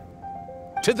find.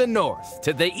 To the north,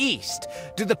 to the east.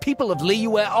 Do the people of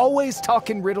Liyue always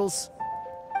talk in riddles?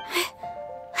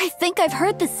 I think I've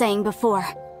heard this saying before.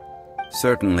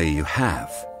 Certainly you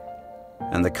have.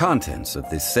 And the contents of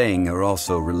this saying are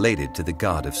also related to the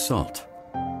god of salt.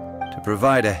 To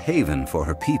provide a haven for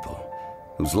her people,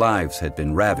 whose lives had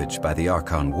been ravaged by the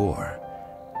Archon War,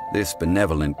 this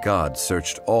benevolent god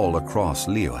searched all across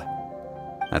Liyue.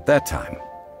 At that time,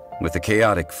 with the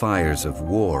chaotic fires of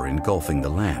war engulfing the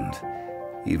land,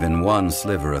 even one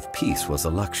sliver of peace was a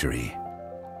luxury.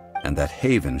 And that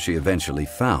haven she eventually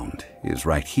found is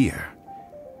right here.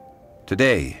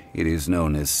 Today, it is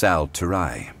known as Sal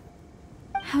Turai.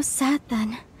 How sad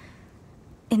then.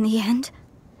 In the end,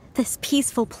 this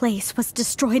peaceful place was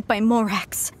destroyed by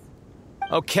Morax.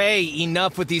 Okay,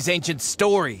 enough with these ancient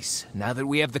stories. Now that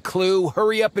we have the clue,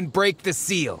 hurry up and break the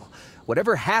seal.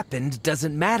 Whatever happened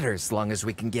doesn't matter as long as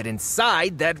we can get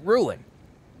inside that ruin.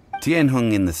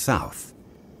 Tianheng in the south,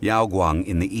 Yaoguang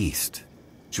in the east,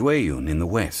 Jueyun in the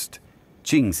west,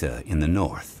 Qingse in the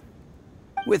north.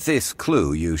 With this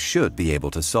clue, you should be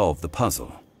able to solve the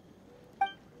puzzle.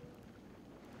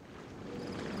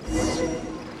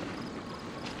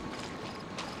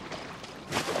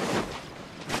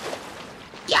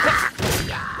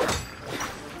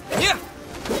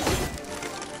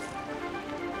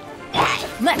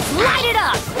 Let's light it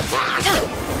up!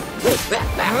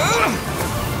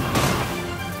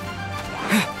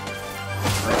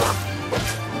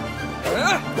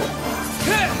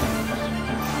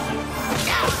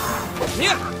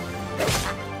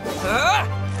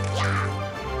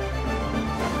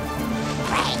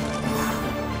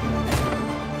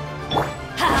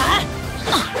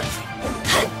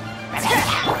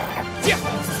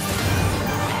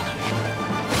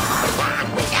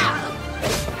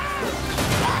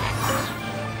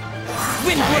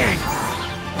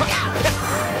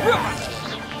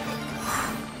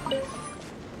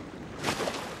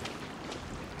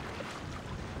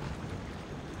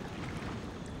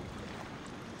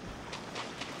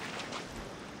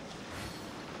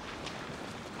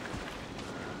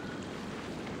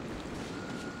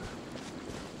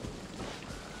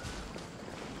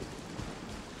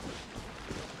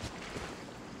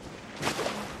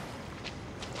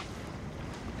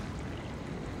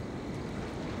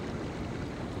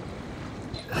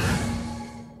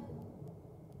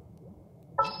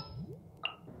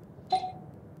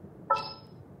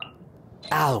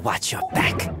 I'll watch your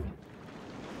back.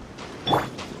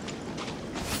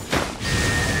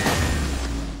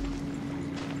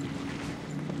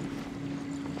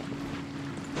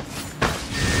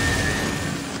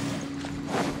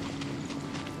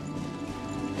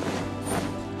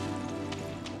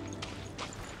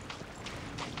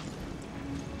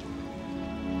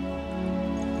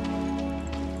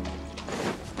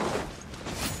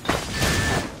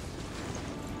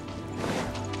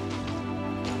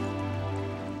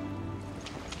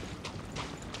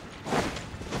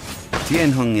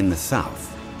 Tianheng in the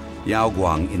south,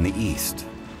 Yaoguang in the east,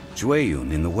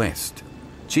 Jueyun in the west,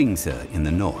 Qingse in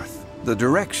the north. The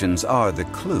directions are the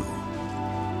clue.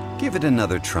 Give it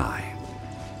another try.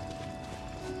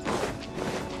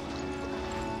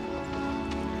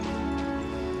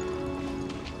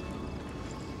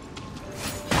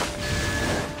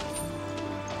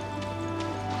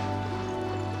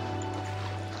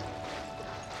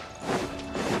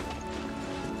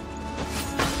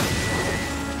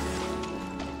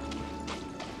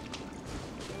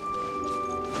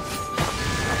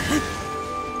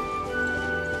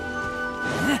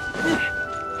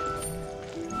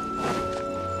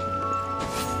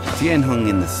 Tianheng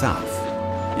in the south,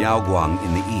 Yaoguang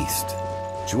in the east,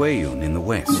 Jueyun in the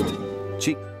west,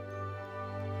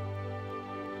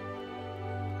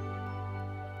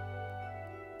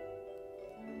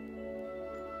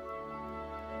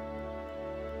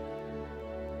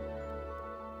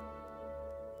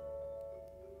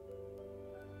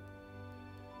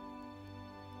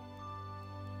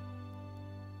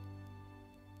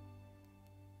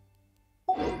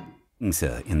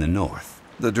 Qingse in the north.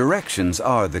 The directions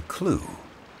are the clue.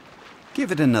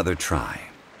 Give it another try.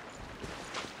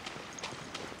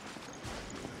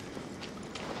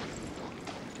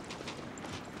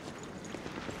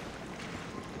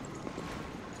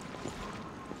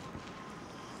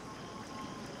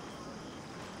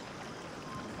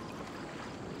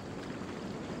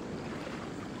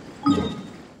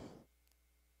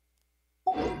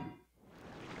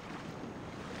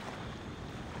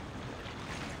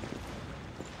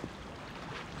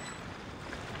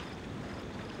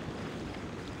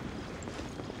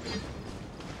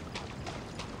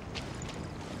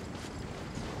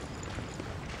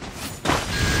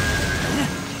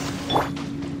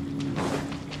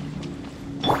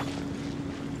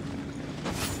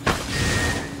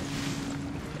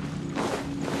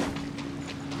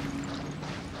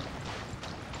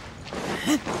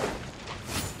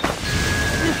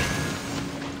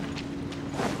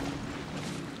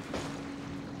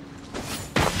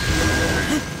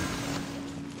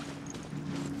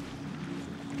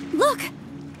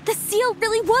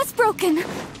 Really was broken.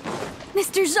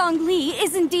 Mr. Zhongli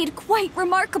is indeed quite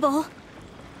remarkable.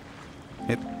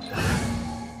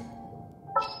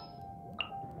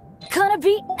 Gonna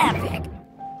be epic.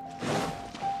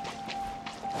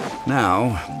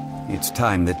 Now, it's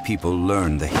time that people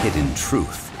learn the hidden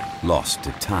truth lost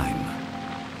to time.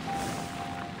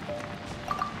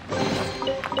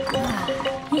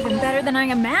 Even better than than I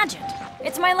imagined.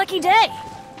 It's my lucky day.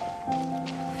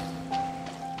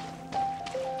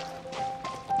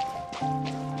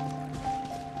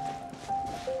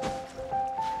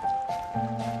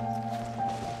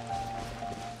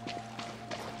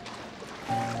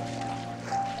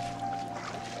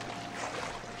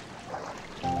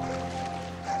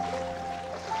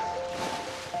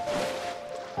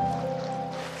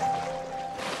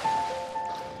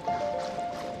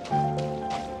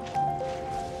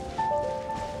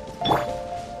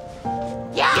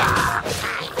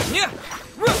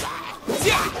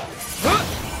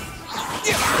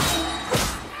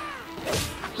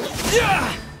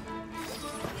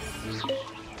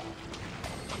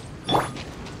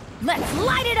 Let's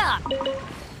light it up!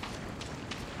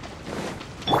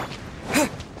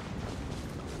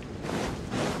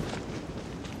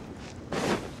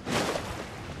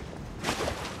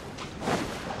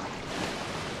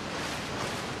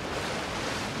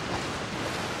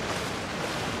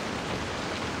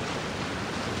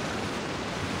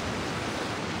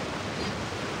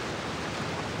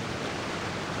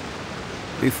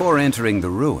 Before entering the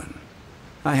ruin,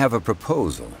 I have a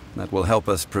proposal that will help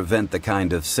us prevent the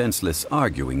kind of senseless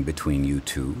arguing between you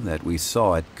two that we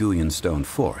saw at Guyenstone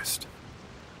Forest.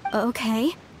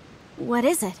 Okay. What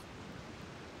is it?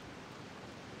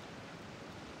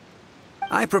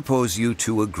 I propose you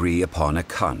two agree upon a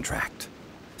contract,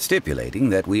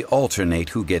 stipulating that we alternate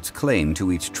who gets claim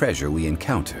to each treasure we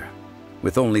encounter,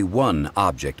 with only one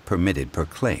object permitted per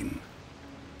claim.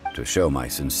 To show my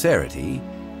sincerity,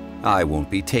 I won't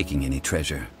be taking any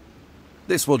treasure.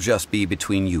 This will just be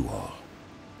between you all.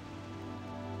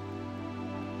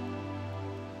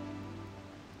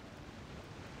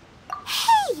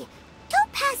 Hey!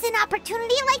 Don't pass an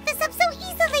opportunity like this up so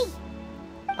easily!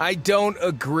 I don't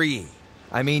agree.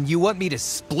 I mean, you want me to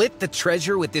split the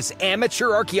treasure with this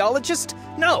amateur archaeologist?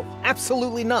 No,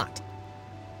 absolutely not.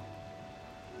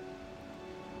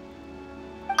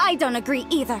 I don't agree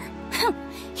either.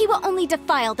 He will only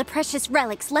defile the precious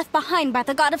relics left behind by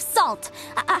the god of salt.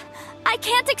 I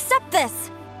can't accept this.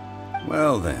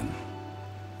 Well then,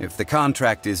 if the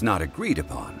contract is not agreed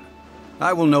upon,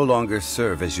 I will no longer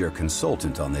serve as your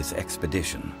consultant on this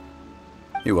expedition.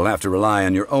 You will have to rely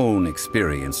on your own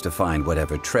experience to find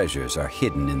whatever treasures are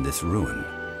hidden in this ruin,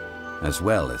 as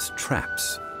well as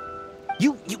traps.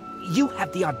 You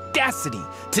have the audacity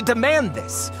to demand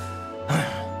this.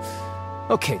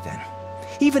 Okay then.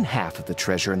 Even half of the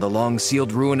treasure in the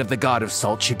long-sealed ruin of the God of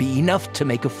Salt should be enough to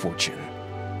make a fortune.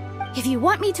 If you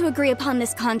want me to agree upon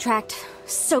this contract,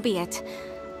 so be it.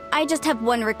 I just have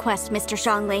one request, Mr.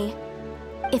 Zhongli.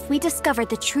 If we discover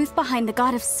the truth behind the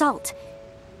God of Salt,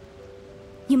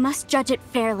 you must judge it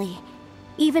fairly,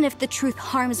 even if the truth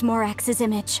harms Morax's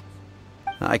image.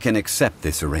 I can accept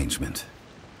this arrangement.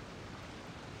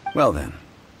 Well then,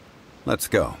 let's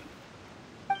go.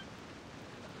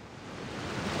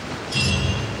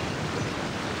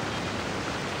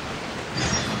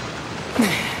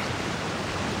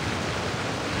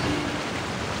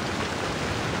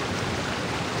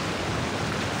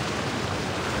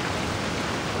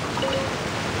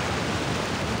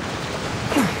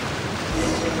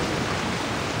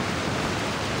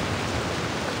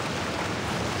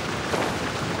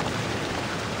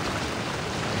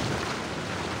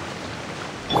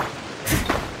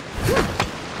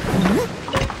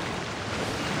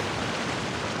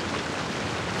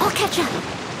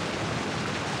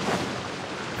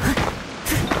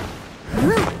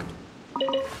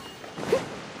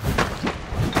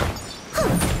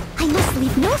 I must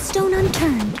leave no stone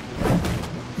unturned.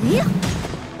 Yeah.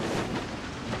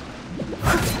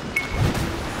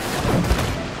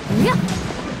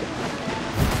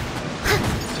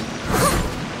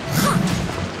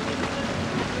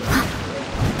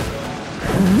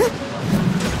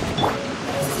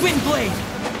 Windblade!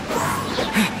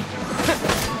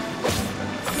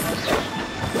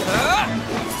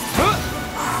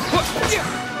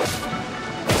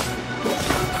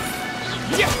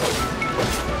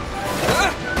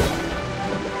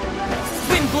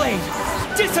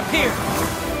 Windblade! Disappear!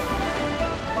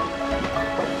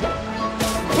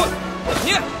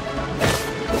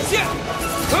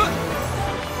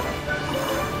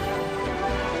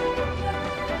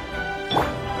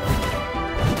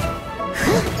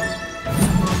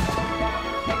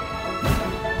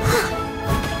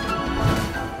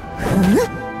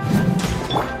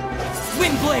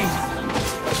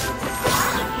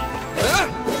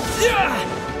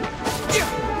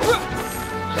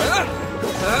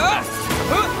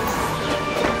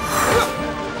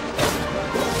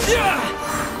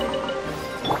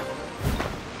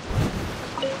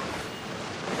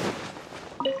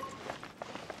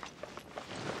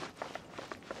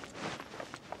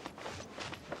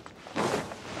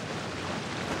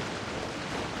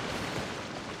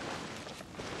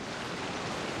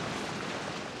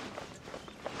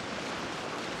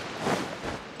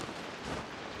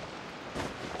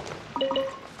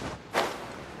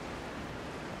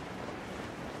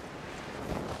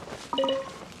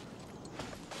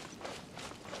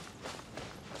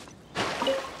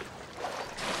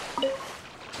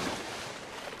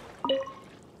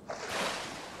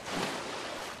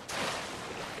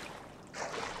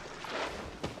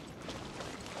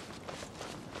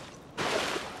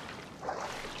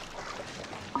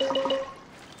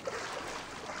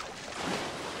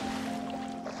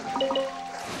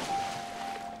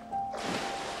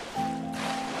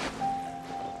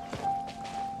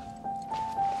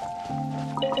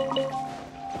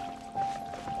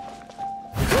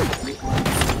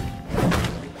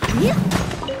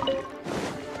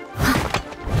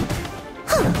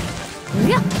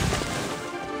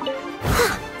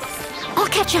 I'll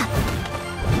catch up.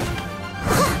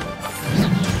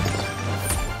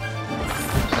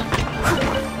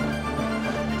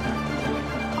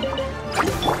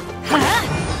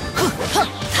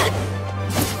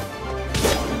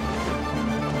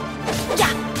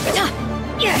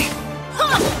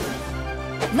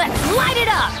 Let's light it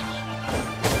up!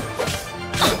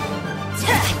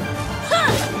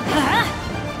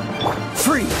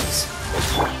 Freeze!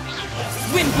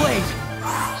 Windblade!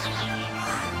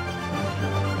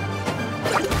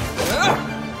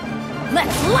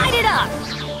 Let's light it up!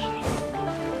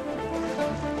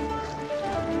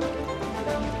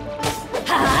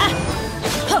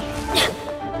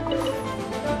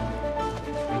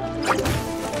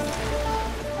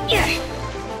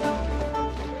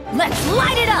 Let's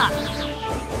light it up!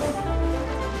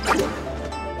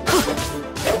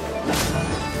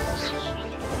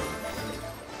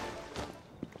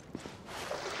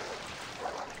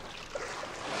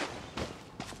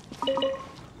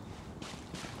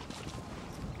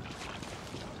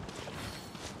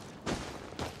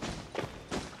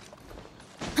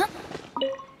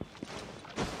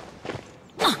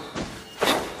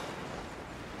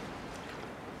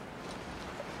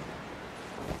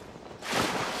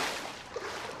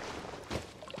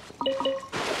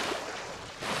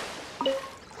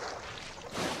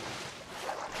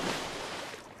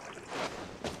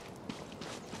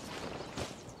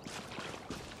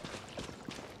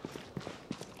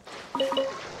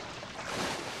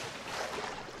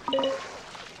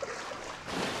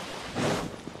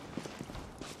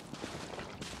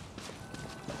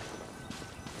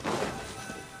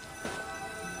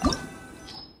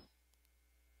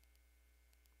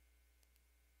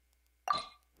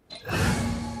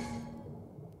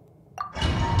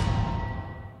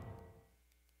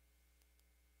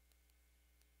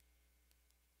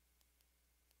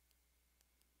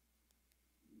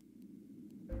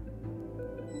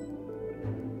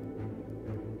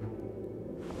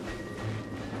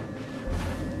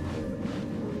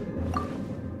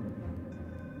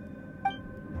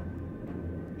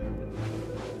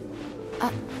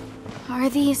 Are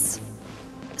these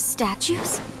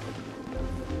statues?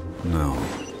 No.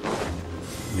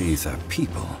 These are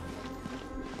people.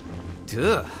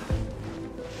 Duh.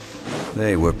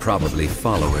 They were probably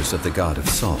followers of the god of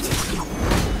salt.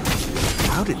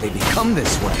 How did they become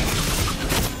this way?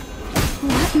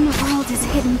 What in the world is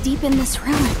hidden deep in this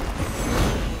ruin?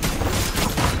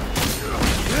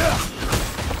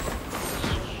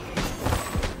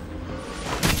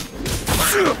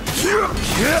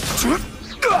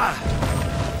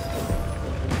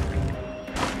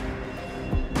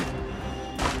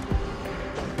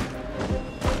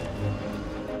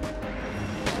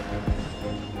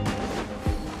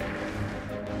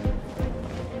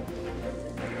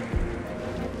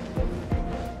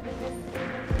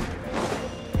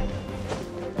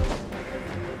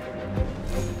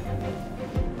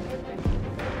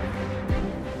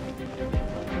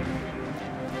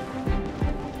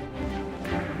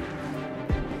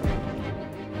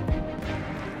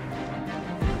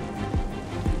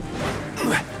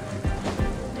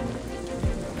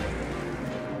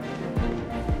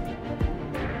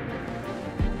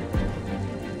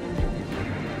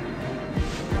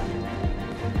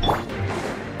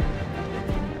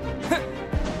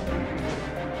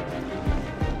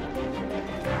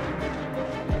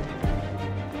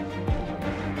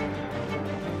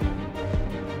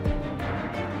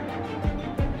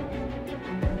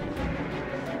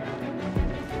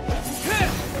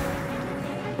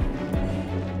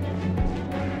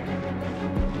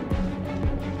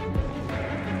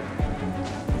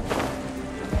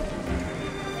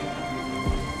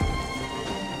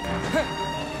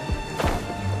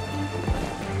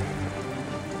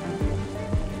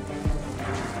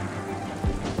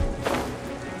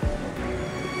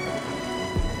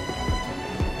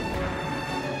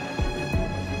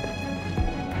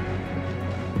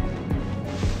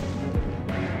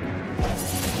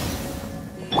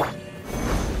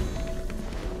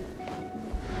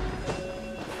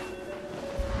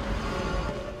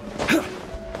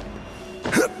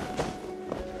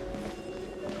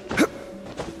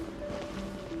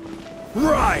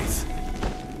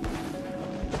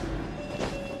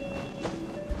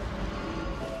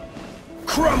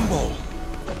 Crumble!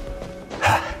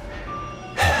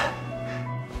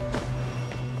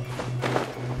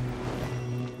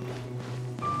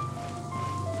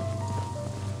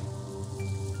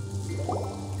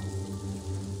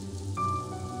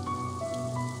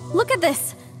 Look at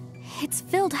this! It's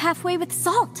filled halfway with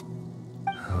salt.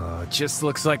 Just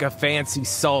looks like a fancy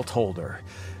salt holder.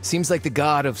 Seems like the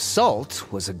god of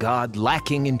salt was a god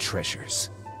lacking in treasures.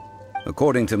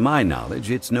 According to my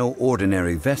knowledge, it's no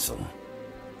ordinary vessel.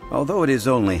 Although it is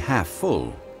only half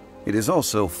full, it is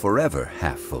also forever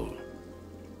half full.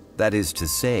 That is to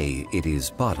say, it is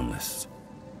bottomless.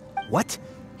 What?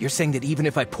 You're saying that even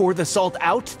if I pour the salt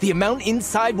out, the amount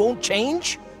inside won't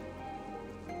change?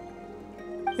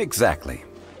 Exactly.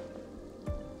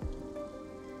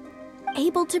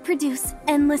 Able to produce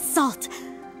endless salt.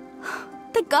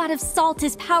 The god of salt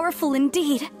is powerful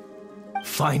indeed.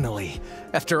 Finally,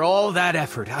 after all that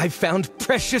effort, I've found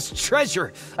precious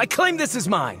treasure. I claim this as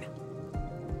mine.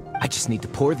 I just need to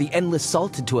pour the endless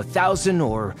salt into 1,000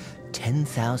 or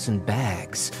 10,000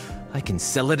 bags. I can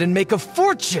sell it and make a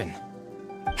fortune.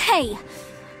 Hey,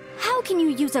 how can you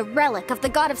use a relic of the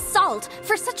god of salt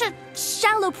for such a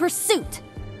shallow pursuit?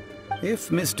 If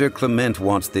Mr. Clement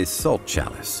wants this salt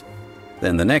chalice,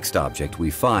 then the next object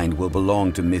we find will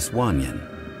belong to Miss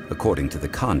Wanyan, according to the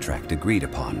contract agreed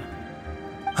upon.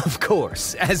 Of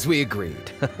course, as we agreed.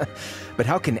 But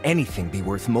how can anything be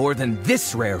worth more than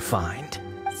this rare find?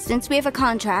 Since we have a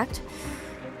contract,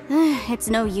 it's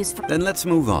no use for— Then let's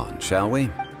move on, shall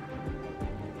we?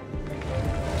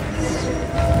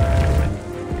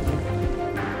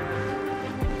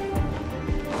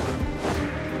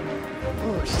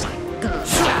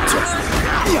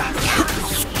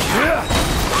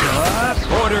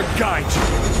 Order guide you.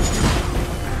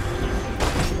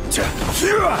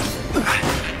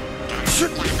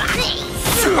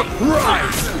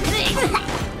 Rise!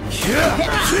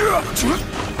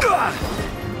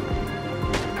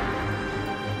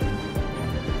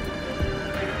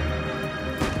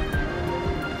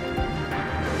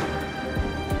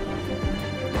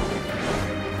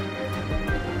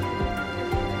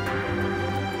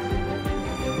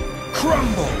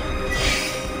 Crumble!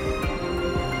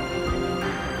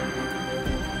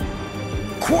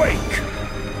 Quake!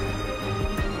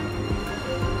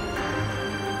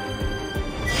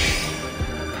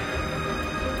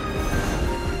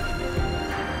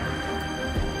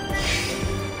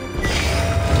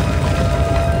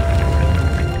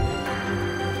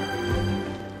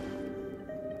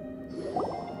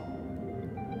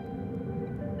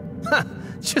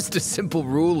 Just a simple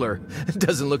ruler. It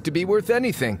doesn't look to be worth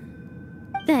anything.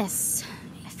 This,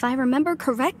 if I remember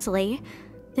correctly,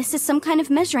 this is some kind of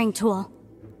measuring tool.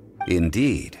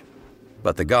 Indeed.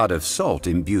 But the god of salt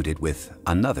imbued it with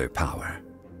another power.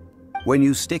 When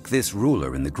you stick this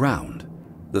ruler in the ground,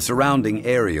 the surrounding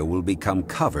area will become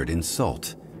covered in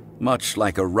salt, much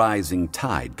like a rising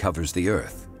tide covers the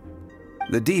earth.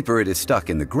 The deeper it is stuck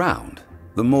in the ground,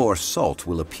 the more salt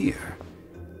will appear.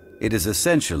 It is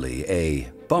essentially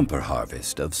a bumper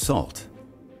harvest of salt.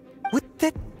 What?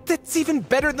 That's even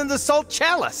better than the salt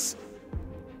chalice!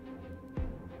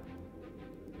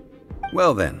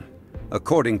 Well then,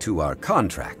 according to our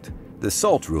contract, the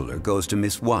salt ruler goes to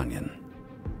Miss Wanyan.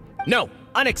 No,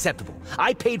 unacceptable.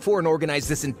 I paid for and organized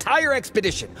this entire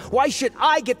expedition. Why should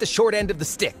I get the short end of the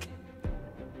stick?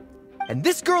 And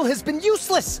this girl has been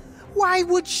useless! Why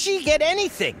would she get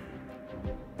anything?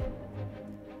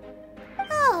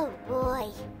 Oh boy,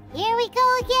 here we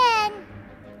go again.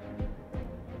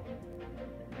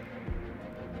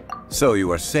 So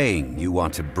you are saying you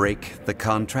want to break the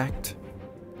contract?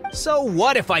 So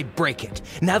what if I break it?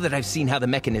 Now that I've seen how the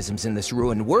mechanisms in this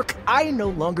ruin work, I no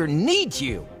longer need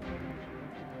you!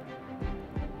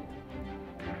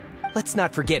 Let's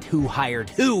not forget who hired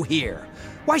who here.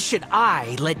 Why should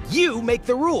I let you make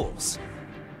the rules?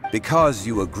 Because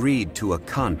you agreed to a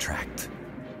contract.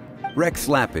 Rex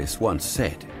Lapis once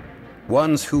said,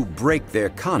 "Ones who break their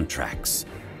contracts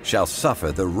shall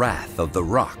suffer the wrath of the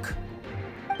rock."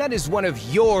 That is one of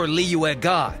your Liyue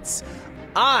gods.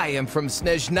 I am from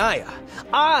Snezhnaya.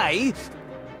 I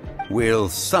will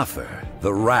suffer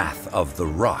the wrath of the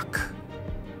rock.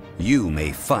 You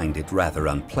may find it rather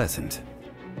unpleasant.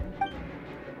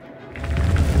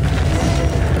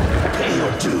 Pay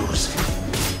your dues.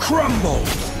 Crumble!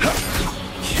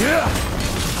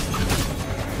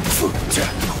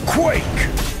 Quake!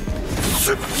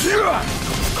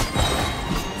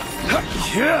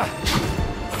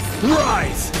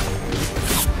 Rise!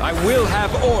 I will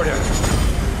have order.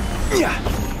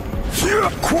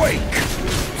 Quake!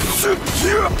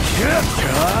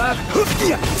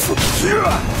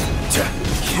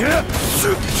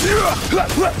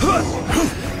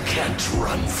 Can't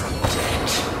run from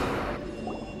death.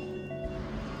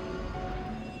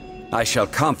 I shall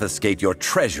confiscate your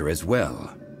treasure as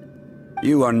well.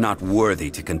 You are not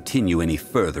worthy to continue any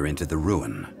further into the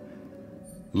ruin.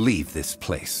 Leave this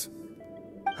place.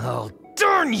 Oh,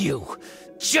 darn you!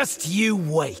 Just you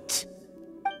wait!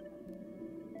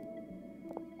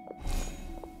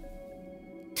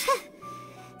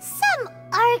 Some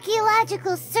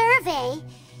archaeological survey?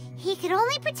 He could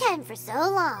only pretend for so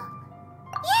long.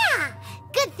 Yeah!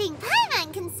 Good thing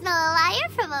Paimon can smell a liar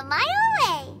from a mile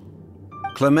away.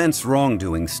 Clement's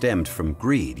wrongdoing stemmed from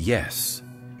greed, yes.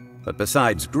 But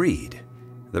besides greed,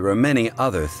 there are many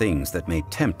other things that may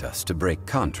tempt us to break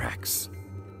contracts.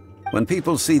 When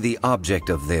people see the object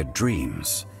of their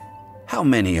dreams, how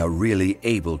many are really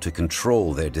able to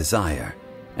control their desire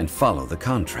and follow the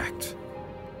contract?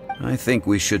 I think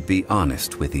we should be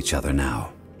honest with each other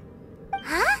now.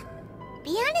 Huh?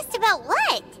 Be honest about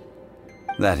what?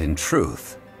 That in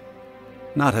truth,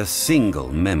 not a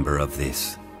single member of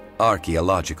this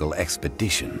archaeological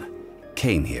expedition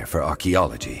came here for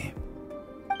archaeology.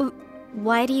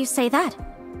 Why do you say that?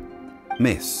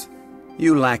 Miss,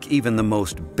 you lack even the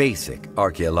most basic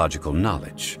archaeological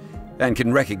knowledge, and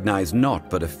can recognize naught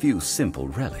but a few simple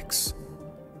relics.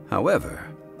 However,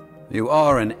 you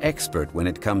are an expert when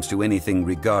it comes to anything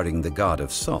regarding the god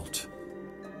of salt.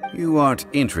 You aren't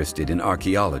interested in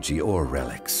archaeology or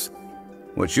relics.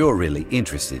 What you're really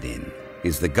interested in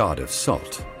is the god of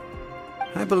salt.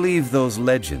 I believe those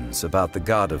legends about the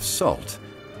god of salt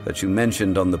that you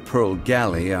mentioned on the Pearl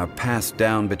Galley are passed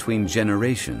down between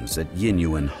generations at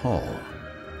Yinyuan Hall.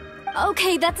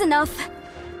 Okay, that's enough.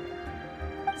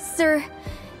 Sir,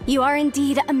 you are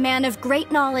indeed a man of great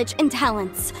knowledge and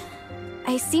talents.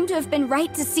 I seem to have been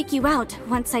right to seek you out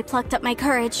once I plucked up my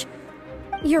courage.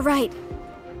 You're right.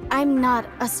 I'm not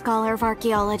a scholar of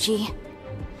archaeology.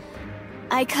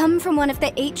 I come from one of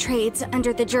the 8 trades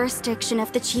under the jurisdiction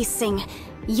of the Qixing,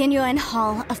 Yinyuan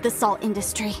Hall of the salt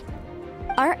industry.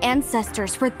 Our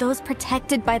ancestors were those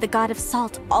protected by the god of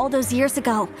salt all those years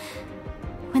ago,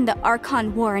 when the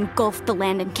Archon War engulfed the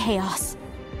land in chaos.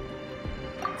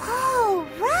 Oh,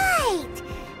 right!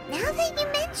 Now that you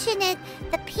mention it,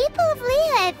 the people of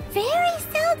Liyue very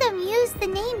seldom use the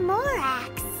name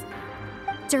Morax.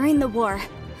 During the war,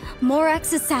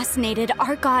 Morax assassinated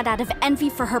our god out of envy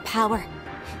for her power.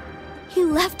 He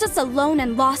left us alone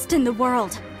and lost in the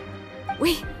world.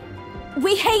 We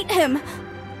hate him!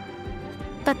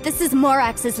 But this is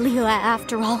Morax's Liyue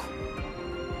after all.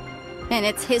 And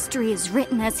its history is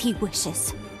written as he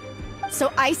wishes.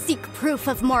 So I seek proof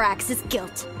of Morax's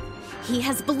guilt. He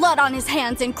has blood on his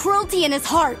hands and cruelty in his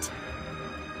heart.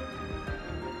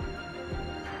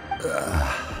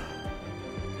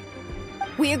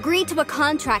 We agreed to a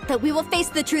contract that we will face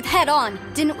the truth head on,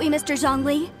 didn't we, Mr.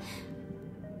 Zhongli?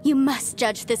 You must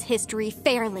judge this history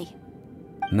fairly.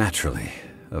 Naturally,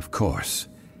 of course.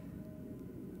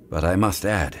 But I must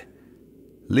add,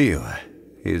 Liyue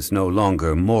is no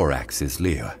longer Morax's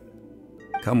Liyue.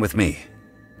 Come with me.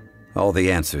 All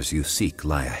the answers you seek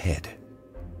lie ahead.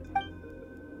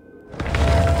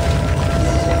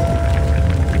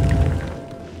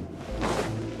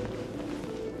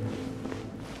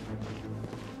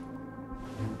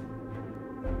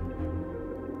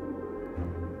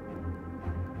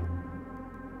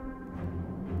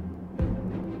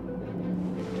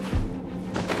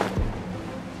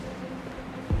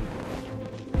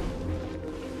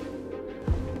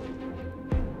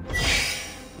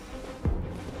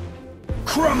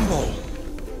 Crumble!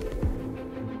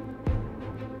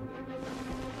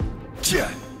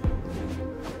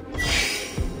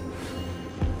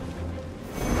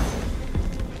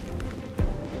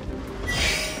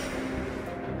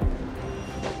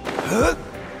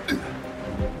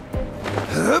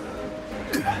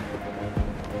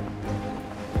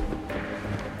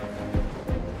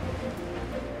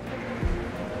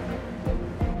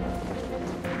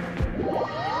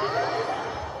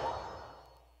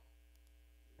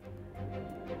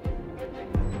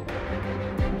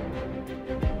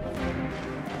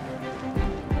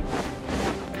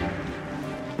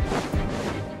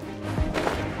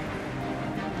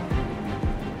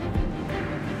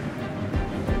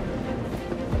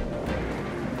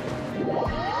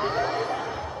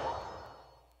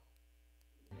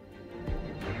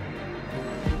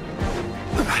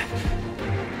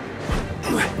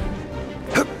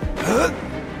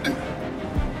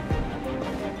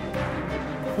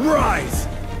 Rise!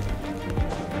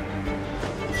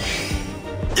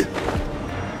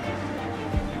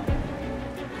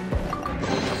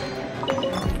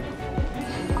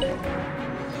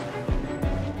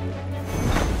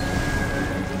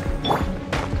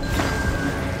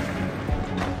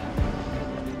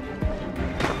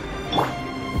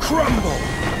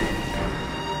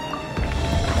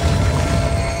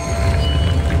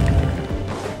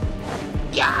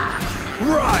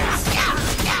 Rise!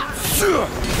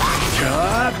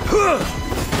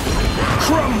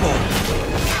 Crumble!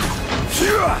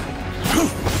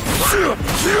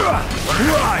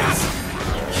 Rise!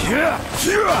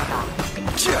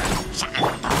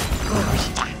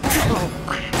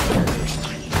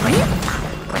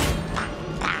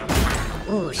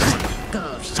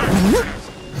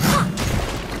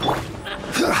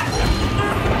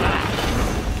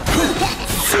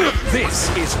 This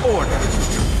is order.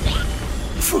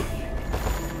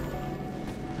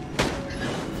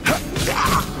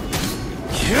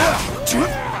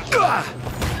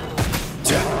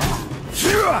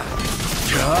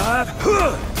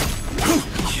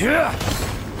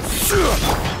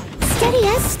 Steady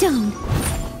as stone.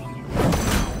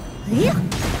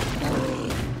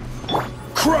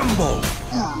 Crumble!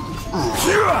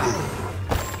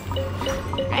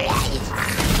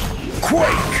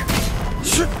 Quake!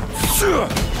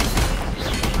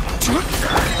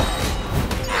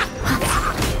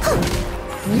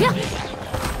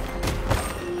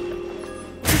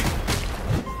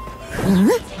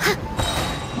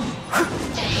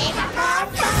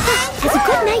 It's a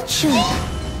good night show.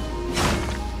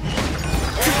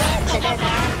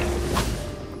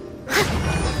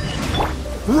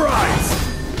 Rise!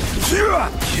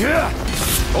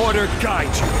 Order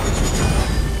guide you.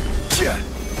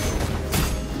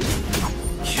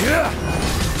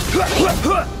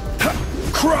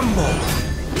 Crumble!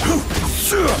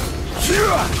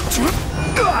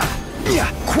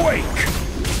 Quake!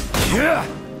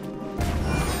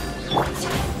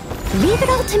 Leave it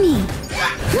all to me.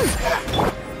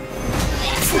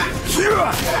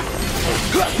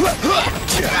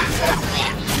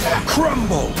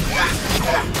 Crumble!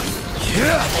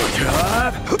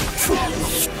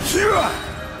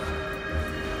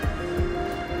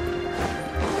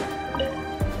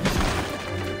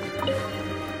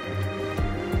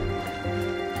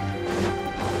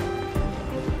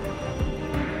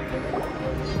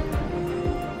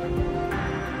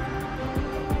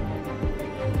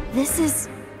 This is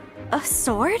a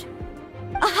sword?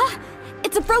 Aha!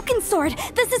 It's a broken sword!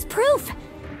 This is proof!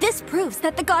 This proves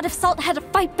that the God of Salt had to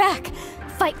fight back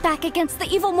against the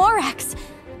evil Morax.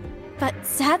 But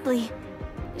sadly,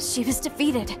 she was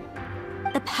defeated.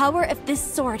 The power of this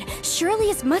sword surely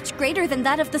is much greater than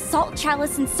that of the Salt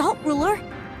Chalice and Salt Ruler.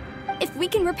 If we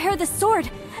can repair the sword,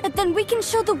 then we can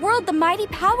show the world the mighty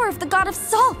power of the God of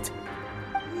Salt.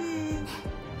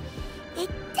 It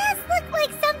does look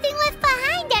like something left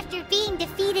behind after being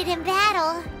defeated in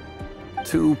battle.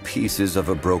 2 pieces of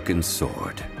a broken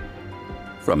sword.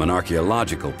 From an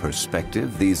archaeological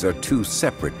perspective, these are 2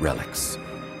 separate relics.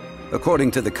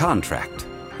 According to the contract,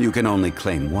 you can only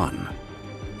claim one.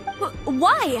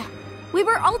 Why? We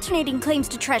were alternating claims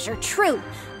to treasure, true,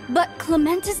 but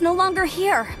Clement is no longer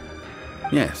here.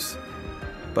 Yes,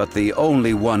 but the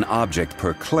only one object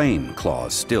per claim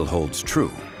clause still holds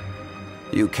true.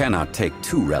 You cannot take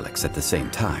 2 relics at the same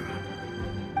time.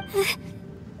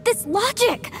 This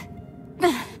logic!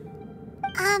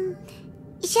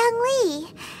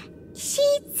 Zhongli,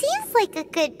 she seems like a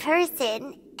good person,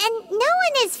 and no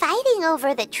one is fighting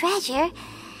over the treasure.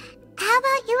 How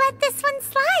about you let this one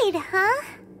slide, huh?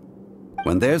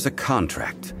 When there's a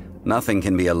contract, nothing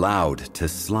can be allowed to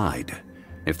slide.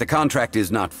 If the contract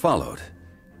is not followed,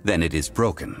 then it is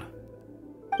broken.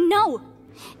 No!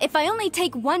 If I only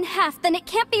take 1/2, then it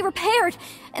can't be repaired,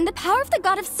 and the power of the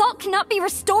God of Salt cannot be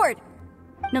restored.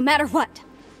 No matter what,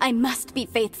 I must be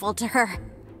faithful to her.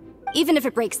 Even if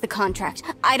it breaks the contract,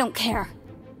 I don't care.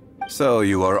 So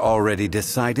you are already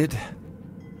decided?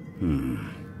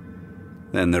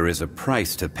 Then there is a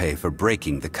price to pay for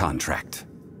breaking the contract.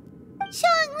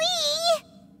 Zhongli!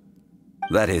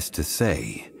 That is to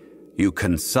say, you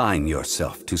consign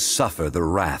yourself to suffer the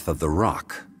wrath of the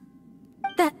rock.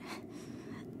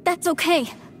 That's okay.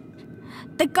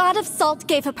 The God of Salt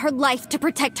gave up her life to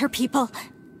protect her people.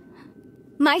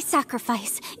 My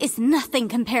sacrifice is nothing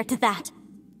compared to that.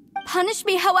 Punish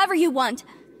me however you want.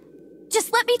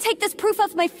 Just let me take this proof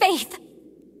of my faith.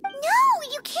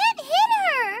 No, you can't hit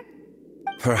her!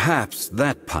 Perhaps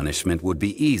that punishment would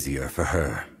be easier for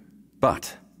her.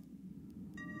 But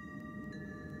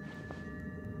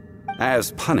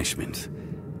as punishment,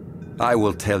 I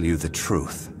will tell you the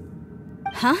truth.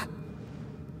 Huh?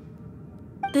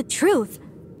 The truth?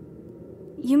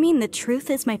 You mean the truth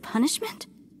is my punishment?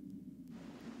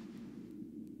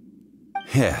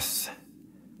 Yes.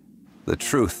 The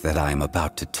truth that I am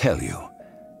about to tell you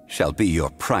shall be your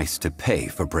price to pay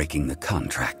for breaking the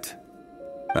contract.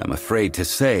 I'm afraid to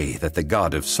say that the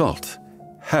God of Salt,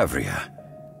 Havria,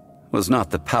 was not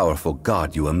the powerful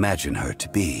god you imagine her to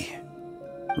be.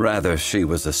 Rather, she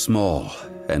was a small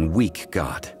and weak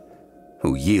god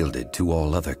who yielded to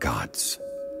all other gods.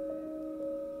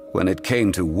 When it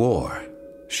came to war,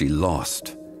 she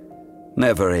lost,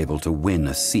 never able to win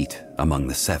a seat among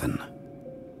the seven.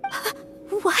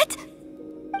 What?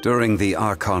 During the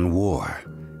Archon War,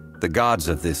 the gods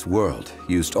of this world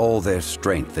used all their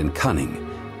strength and cunning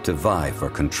to vie for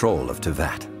control of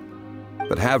Teyvat.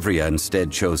 But Havria instead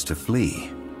chose to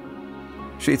flee.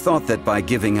 She thought that by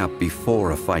giving up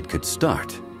before a fight could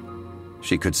start,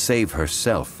 she could save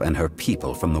herself and her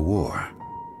people from the war.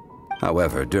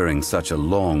 However, during such a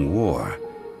long war,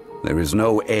 there is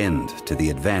no end to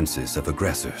the advances of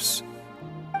aggressors.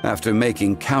 After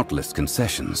making countless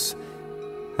concessions,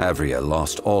 Havria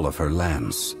lost all of her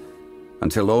lands,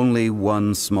 until only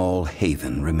one small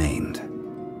haven remained.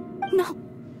 No.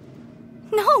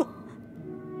 No!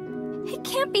 It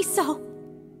can't be so.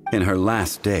 In her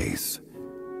last days,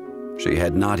 she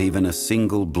had not even a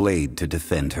single blade to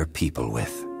defend her people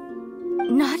with.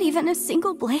 Not even a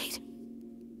single blade?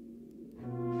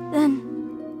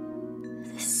 Then...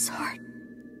 this sword...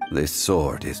 This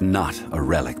sword is not a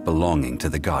relic belonging to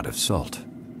the god of salt,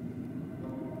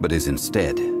 but is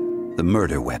instead the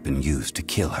murder weapon used to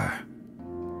kill her.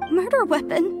 Murder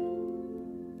weapon?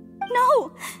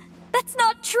 No! That's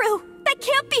not true! That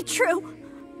can't be true!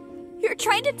 You're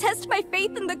trying to test my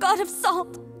faith in the god of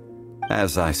salt.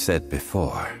 As I said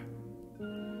before,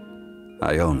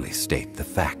 I only state the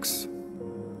facts.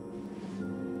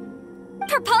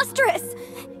 Preposterous!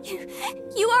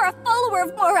 You are a follower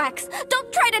of Morax!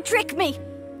 Don't try to trick me!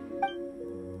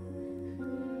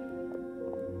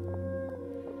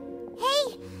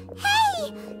 Hey!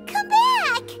 Come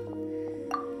back!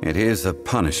 It is a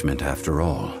punishment after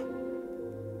all.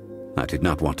 I did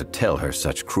not want to tell her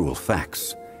such cruel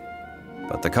facts,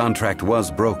 but the contract was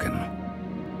broken.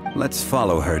 Let's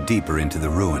follow her deeper into the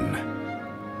ruin.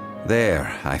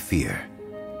 There, I fear,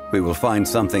 we will find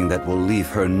something that will leave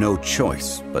her no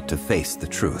choice but to face the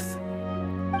truth.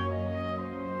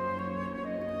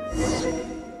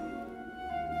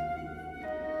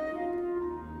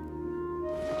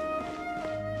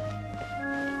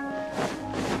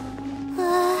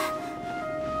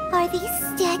 Are these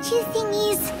statue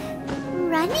thingies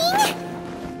running?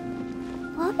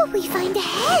 What will we find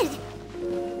ahead?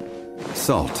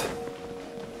 Salt.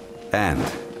 And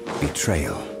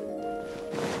betrayal.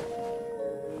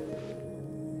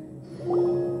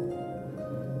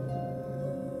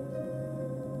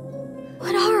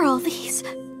 What are all these?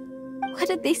 What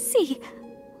did they see?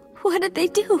 What did they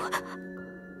do?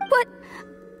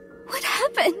 What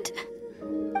happened?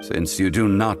 Since you do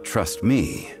not trust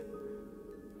me,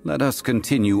 let us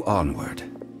continue onward.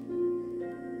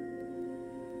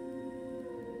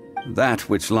 That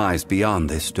which lies beyond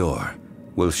this door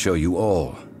will show you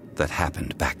all that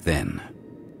happened back then.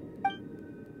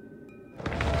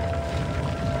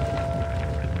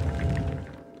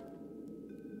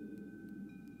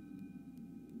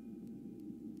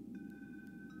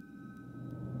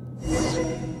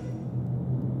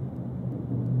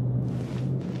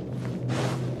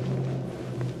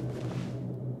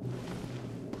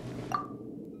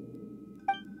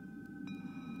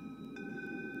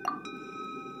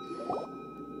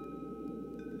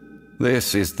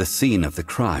 This is the scene of the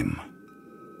crime.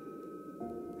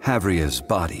 Havria's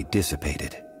body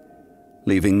dissipated,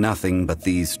 leaving nothing but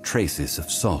these traces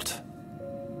of salt.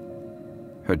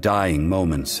 Her dying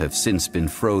moments have since been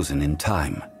frozen in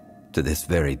time to this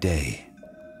very day.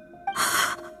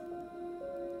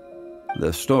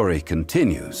 The story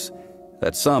continues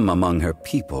that some among her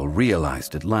people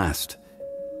realized at last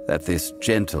that this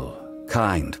gentle,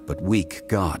 kind, but weak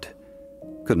god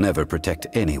could never protect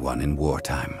anyone in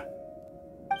wartime.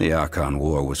 The Archon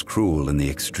War was cruel in the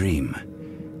extreme.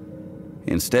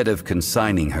 Instead of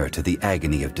consigning her to the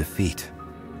agony of defeat,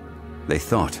 they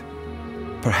thought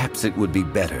perhaps it would be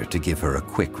better to give her a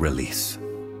quick release.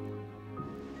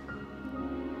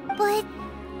 But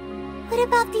what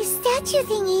about these statue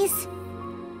thingies?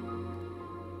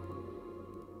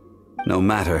 No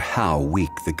matter how weak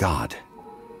the god,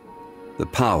 the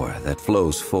power that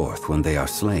flows forth when they are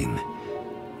slain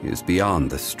is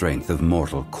beyond the strength of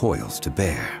mortal coils to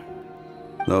bear.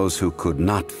 Those who could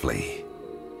not flee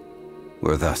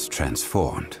were thus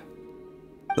transformed.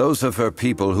 Those of her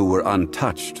people who were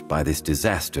untouched by this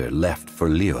disaster left for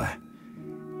Liyue,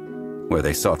 where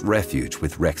they sought refuge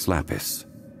with Rex Lapis.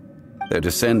 Their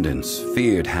descendants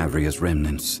feared Havria's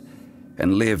remnants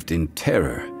and lived in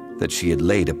terror that she had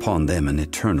laid upon them an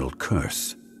eternal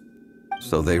curse.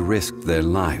 So they risked their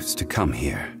lives to come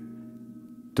here,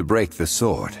 to break the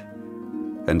sword,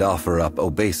 and offer up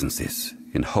obeisances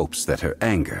in hopes that her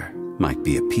anger might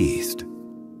be appeased.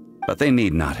 But they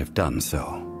need not have done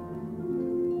so.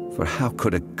 For how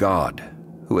could a god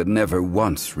who had never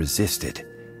once resisted,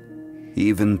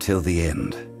 even till the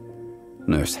end,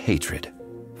 nurse hatred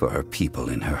for her people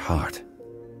in her heart?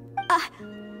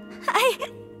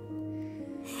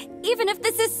 Even if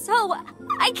this is so,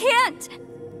 I can't!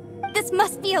 This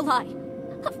must be a lie.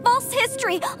 A false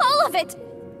history, all of it!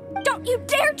 Don't you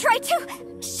dare try to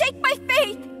shake my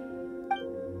faith!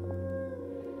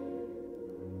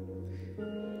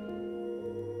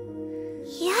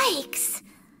 Yikes.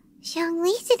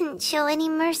 Zhongli didn't show any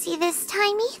mercy this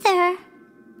time either.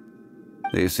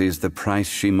 This is the price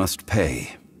she must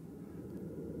pay.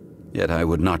 Yet I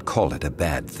would not call it a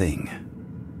bad thing.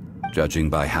 Judging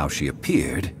by how she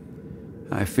appeared,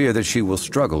 I fear that she will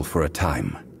struggle for a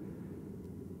time.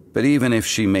 But even if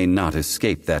she may not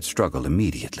escape that struggle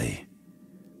immediately,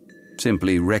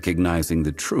 simply recognizing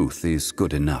the truth is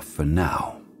good enough for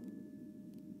now.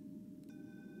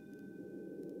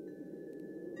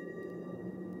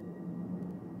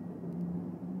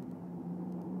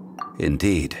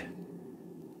 Indeed.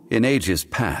 In ages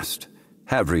past,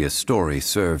 Havria's story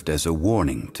served as a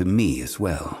warning to me as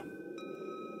well.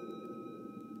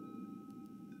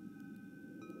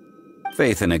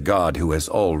 Faith in a god who has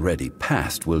already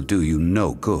passed will do you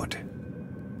no good.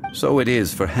 So it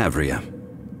is for Havria.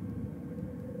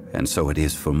 And so it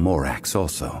is for Morax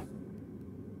also.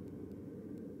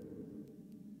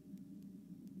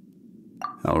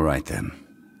 All right then.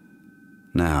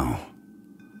 Now,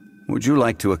 would you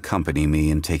like to accompany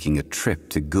me in taking a trip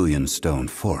to Guyonstone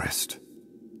Forest?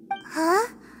 Huh?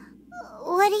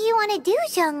 What do you want to do,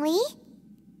 Zhongli?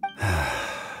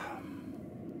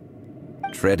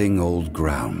 Treading old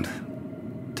ground,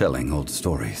 telling old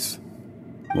stories.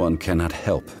 One cannot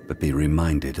help but be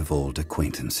reminded of old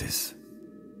acquaintances.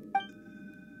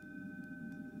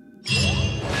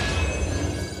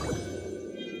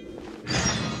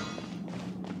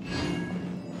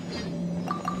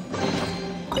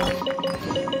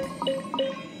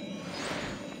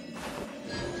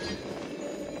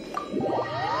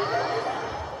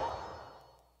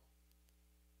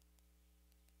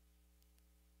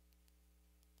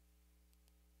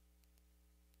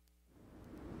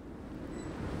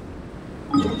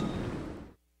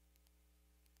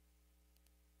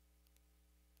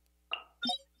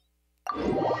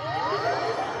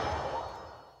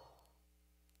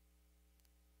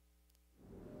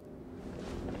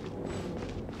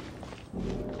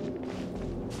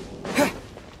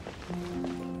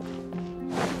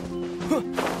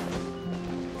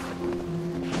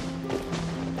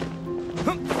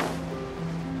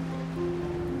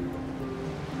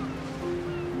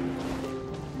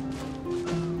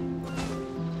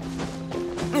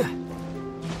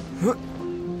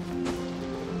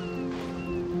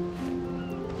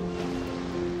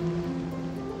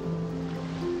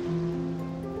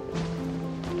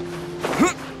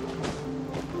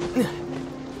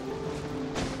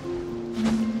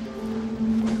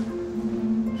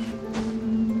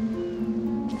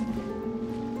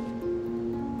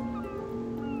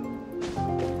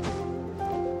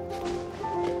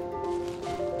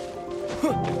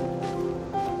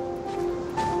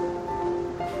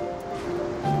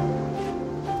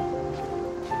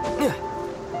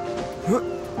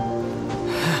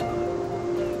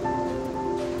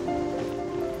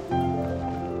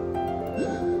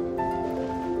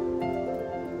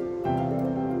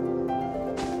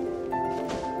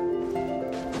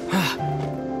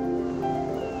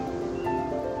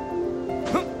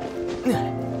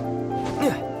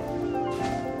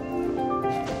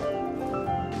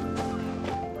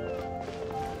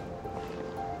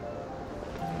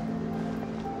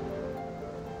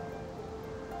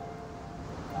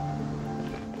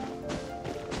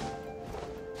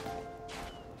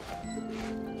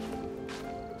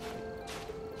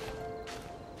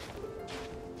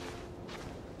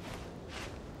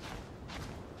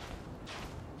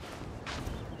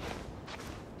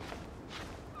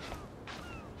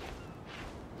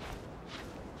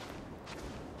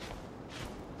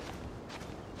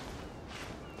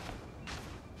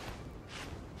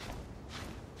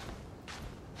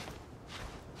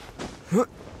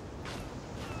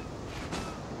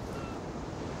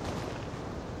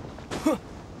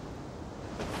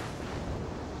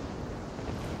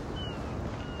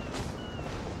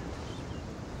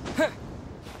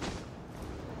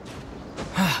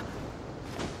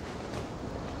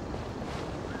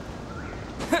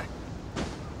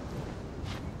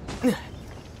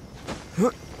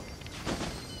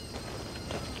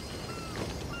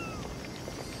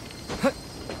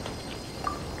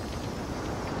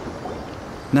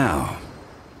 Now,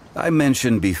 I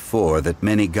mentioned before that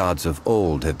many gods of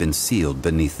old have been sealed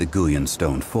beneath the Guyan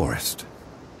stone forest.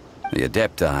 The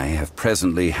Adepti have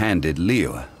presently handed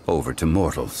Liyue over to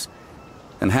mortals,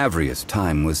 and Havria's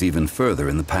time was even further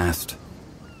in the past.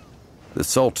 The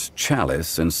Salt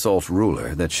Chalice and Salt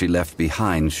Ruler that she left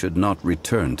behind should not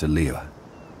return to Liyue.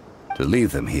 To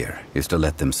leave them here is to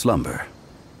let them slumber.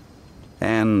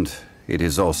 And it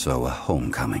is also a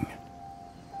homecoming.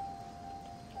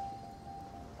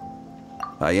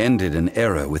 I ended an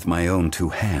era with my own two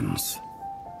hands.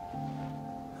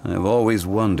 I've always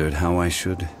wondered how I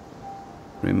should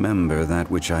remember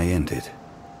that which I ended.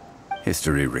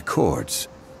 History records,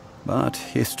 but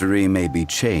history may be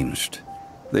changed.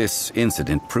 This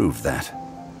incident proved that.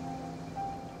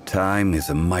 Time is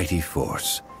a mighty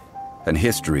force, and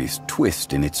history's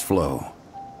twist in its flow.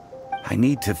 I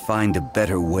need to find a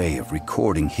better way of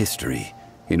recording history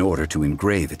in order to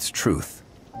engrave its truth.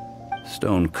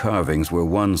 Stone carvings were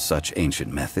one such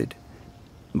ancient method,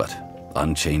 but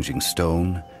unchanging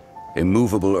stone,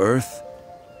 immovable earth,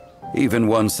 even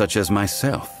one such as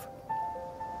myself.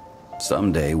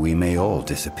 Someday we may all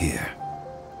disappear.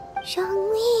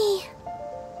 Zhongli.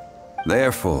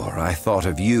 Therefore, I thought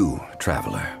of you,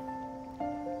 traveler.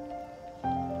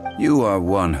 You are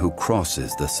one who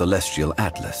crosses the celestial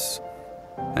atlas,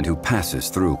 and who passes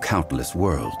through countless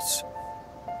worlds.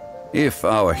 If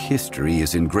our history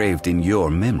is engraved in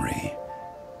your memory,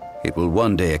 it will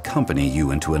one day accompany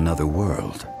you into another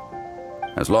world.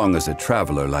 As long as a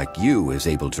traveler like you is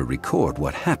able to record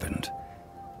what happened,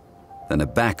 then a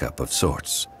backup of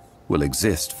sorts will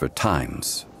exist for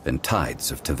times and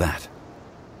tides of Teyvat.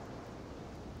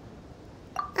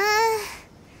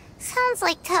 Sounds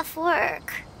like tough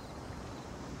work.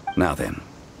 Now then,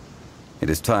 it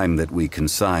is time that we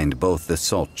consigned both the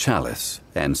Salt Chalice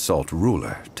and Salt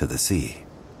Ruler to the sea.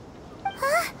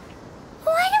 Huh?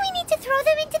 Why do we need to throw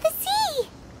them into the sea?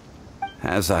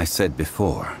 As I said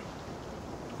before,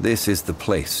 this is the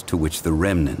place to which the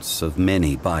remnants of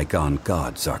many bygone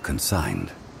gods are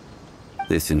consigned.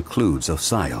 This includes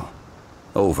Osial,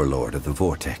 Overlord of the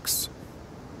Vortex,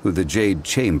 who the Jade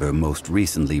Chamber most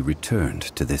recently returned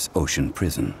to this ocean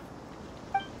prison.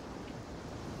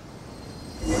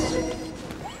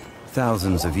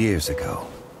 Thousands of years ago,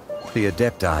 the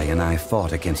Adepti and I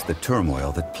fought against the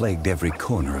turmoil that plagued every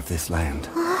corner of this land.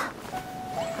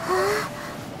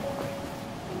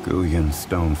 Guyan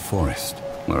Stone Forest,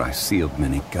 where I sealed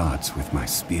many gods with my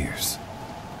spears.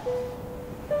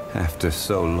 After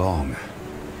so long,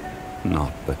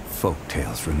 naught but folk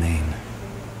tales remain.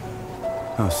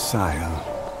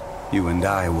 Osial, you and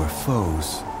I were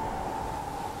foes,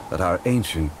 but our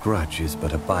ancient grudge is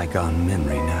but a bygone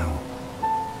memory now.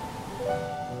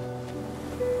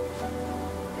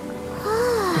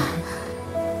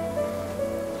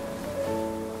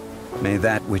 May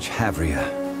that which Havria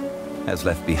has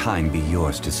left behind be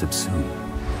yours to subsume.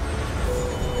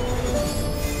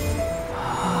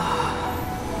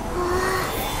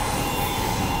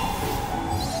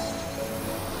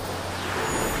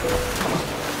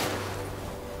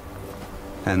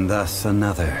 And thus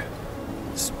another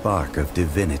spark of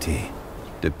divinity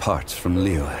departs from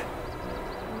Liyue.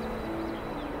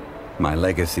 My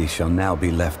legacy shall now be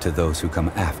left to those who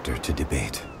come after to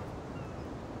debate.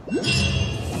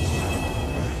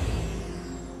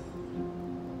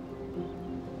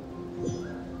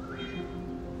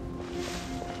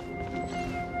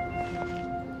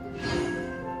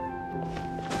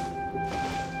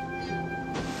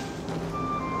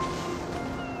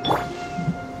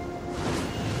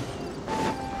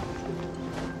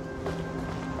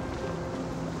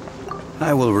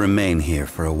 I will remain here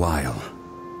for a while.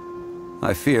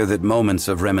 I fear that moments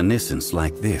of reminiscence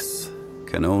like this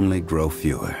can only grow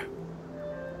fewer.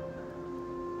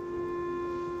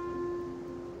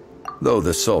 Though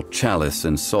the Salt Chalice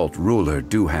and Salt Ruler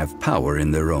do have power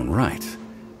in their own right,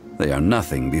 they are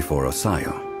nothing before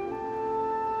Osial.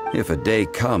 If a day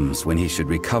comes when he should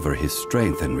recover his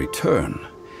strength and return,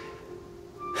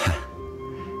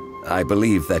 I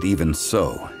believe that even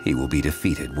so, he will be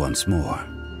defeated once more.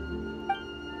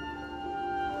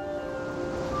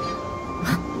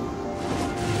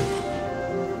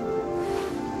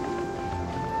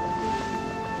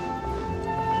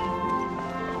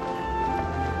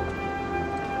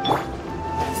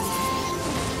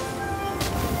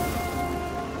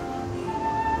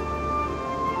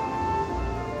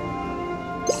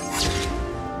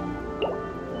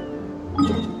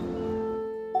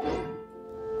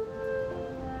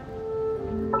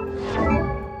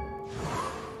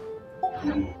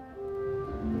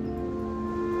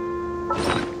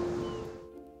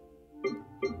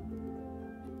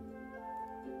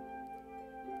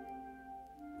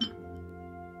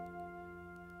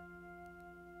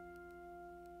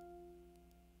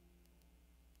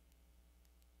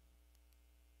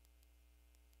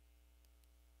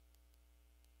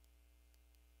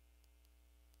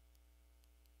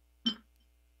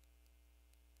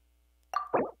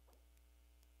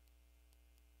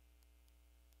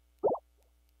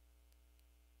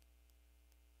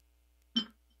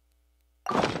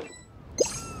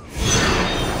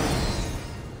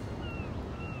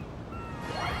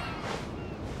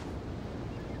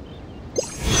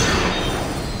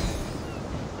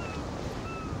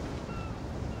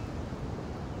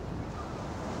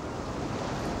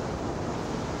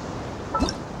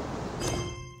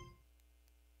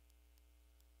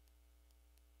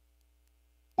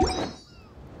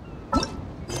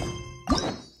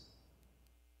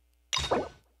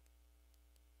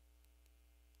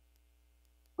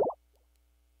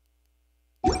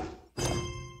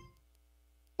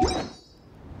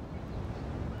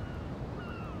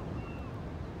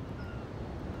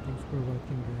 for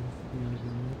watching, guys. The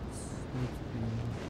arguments.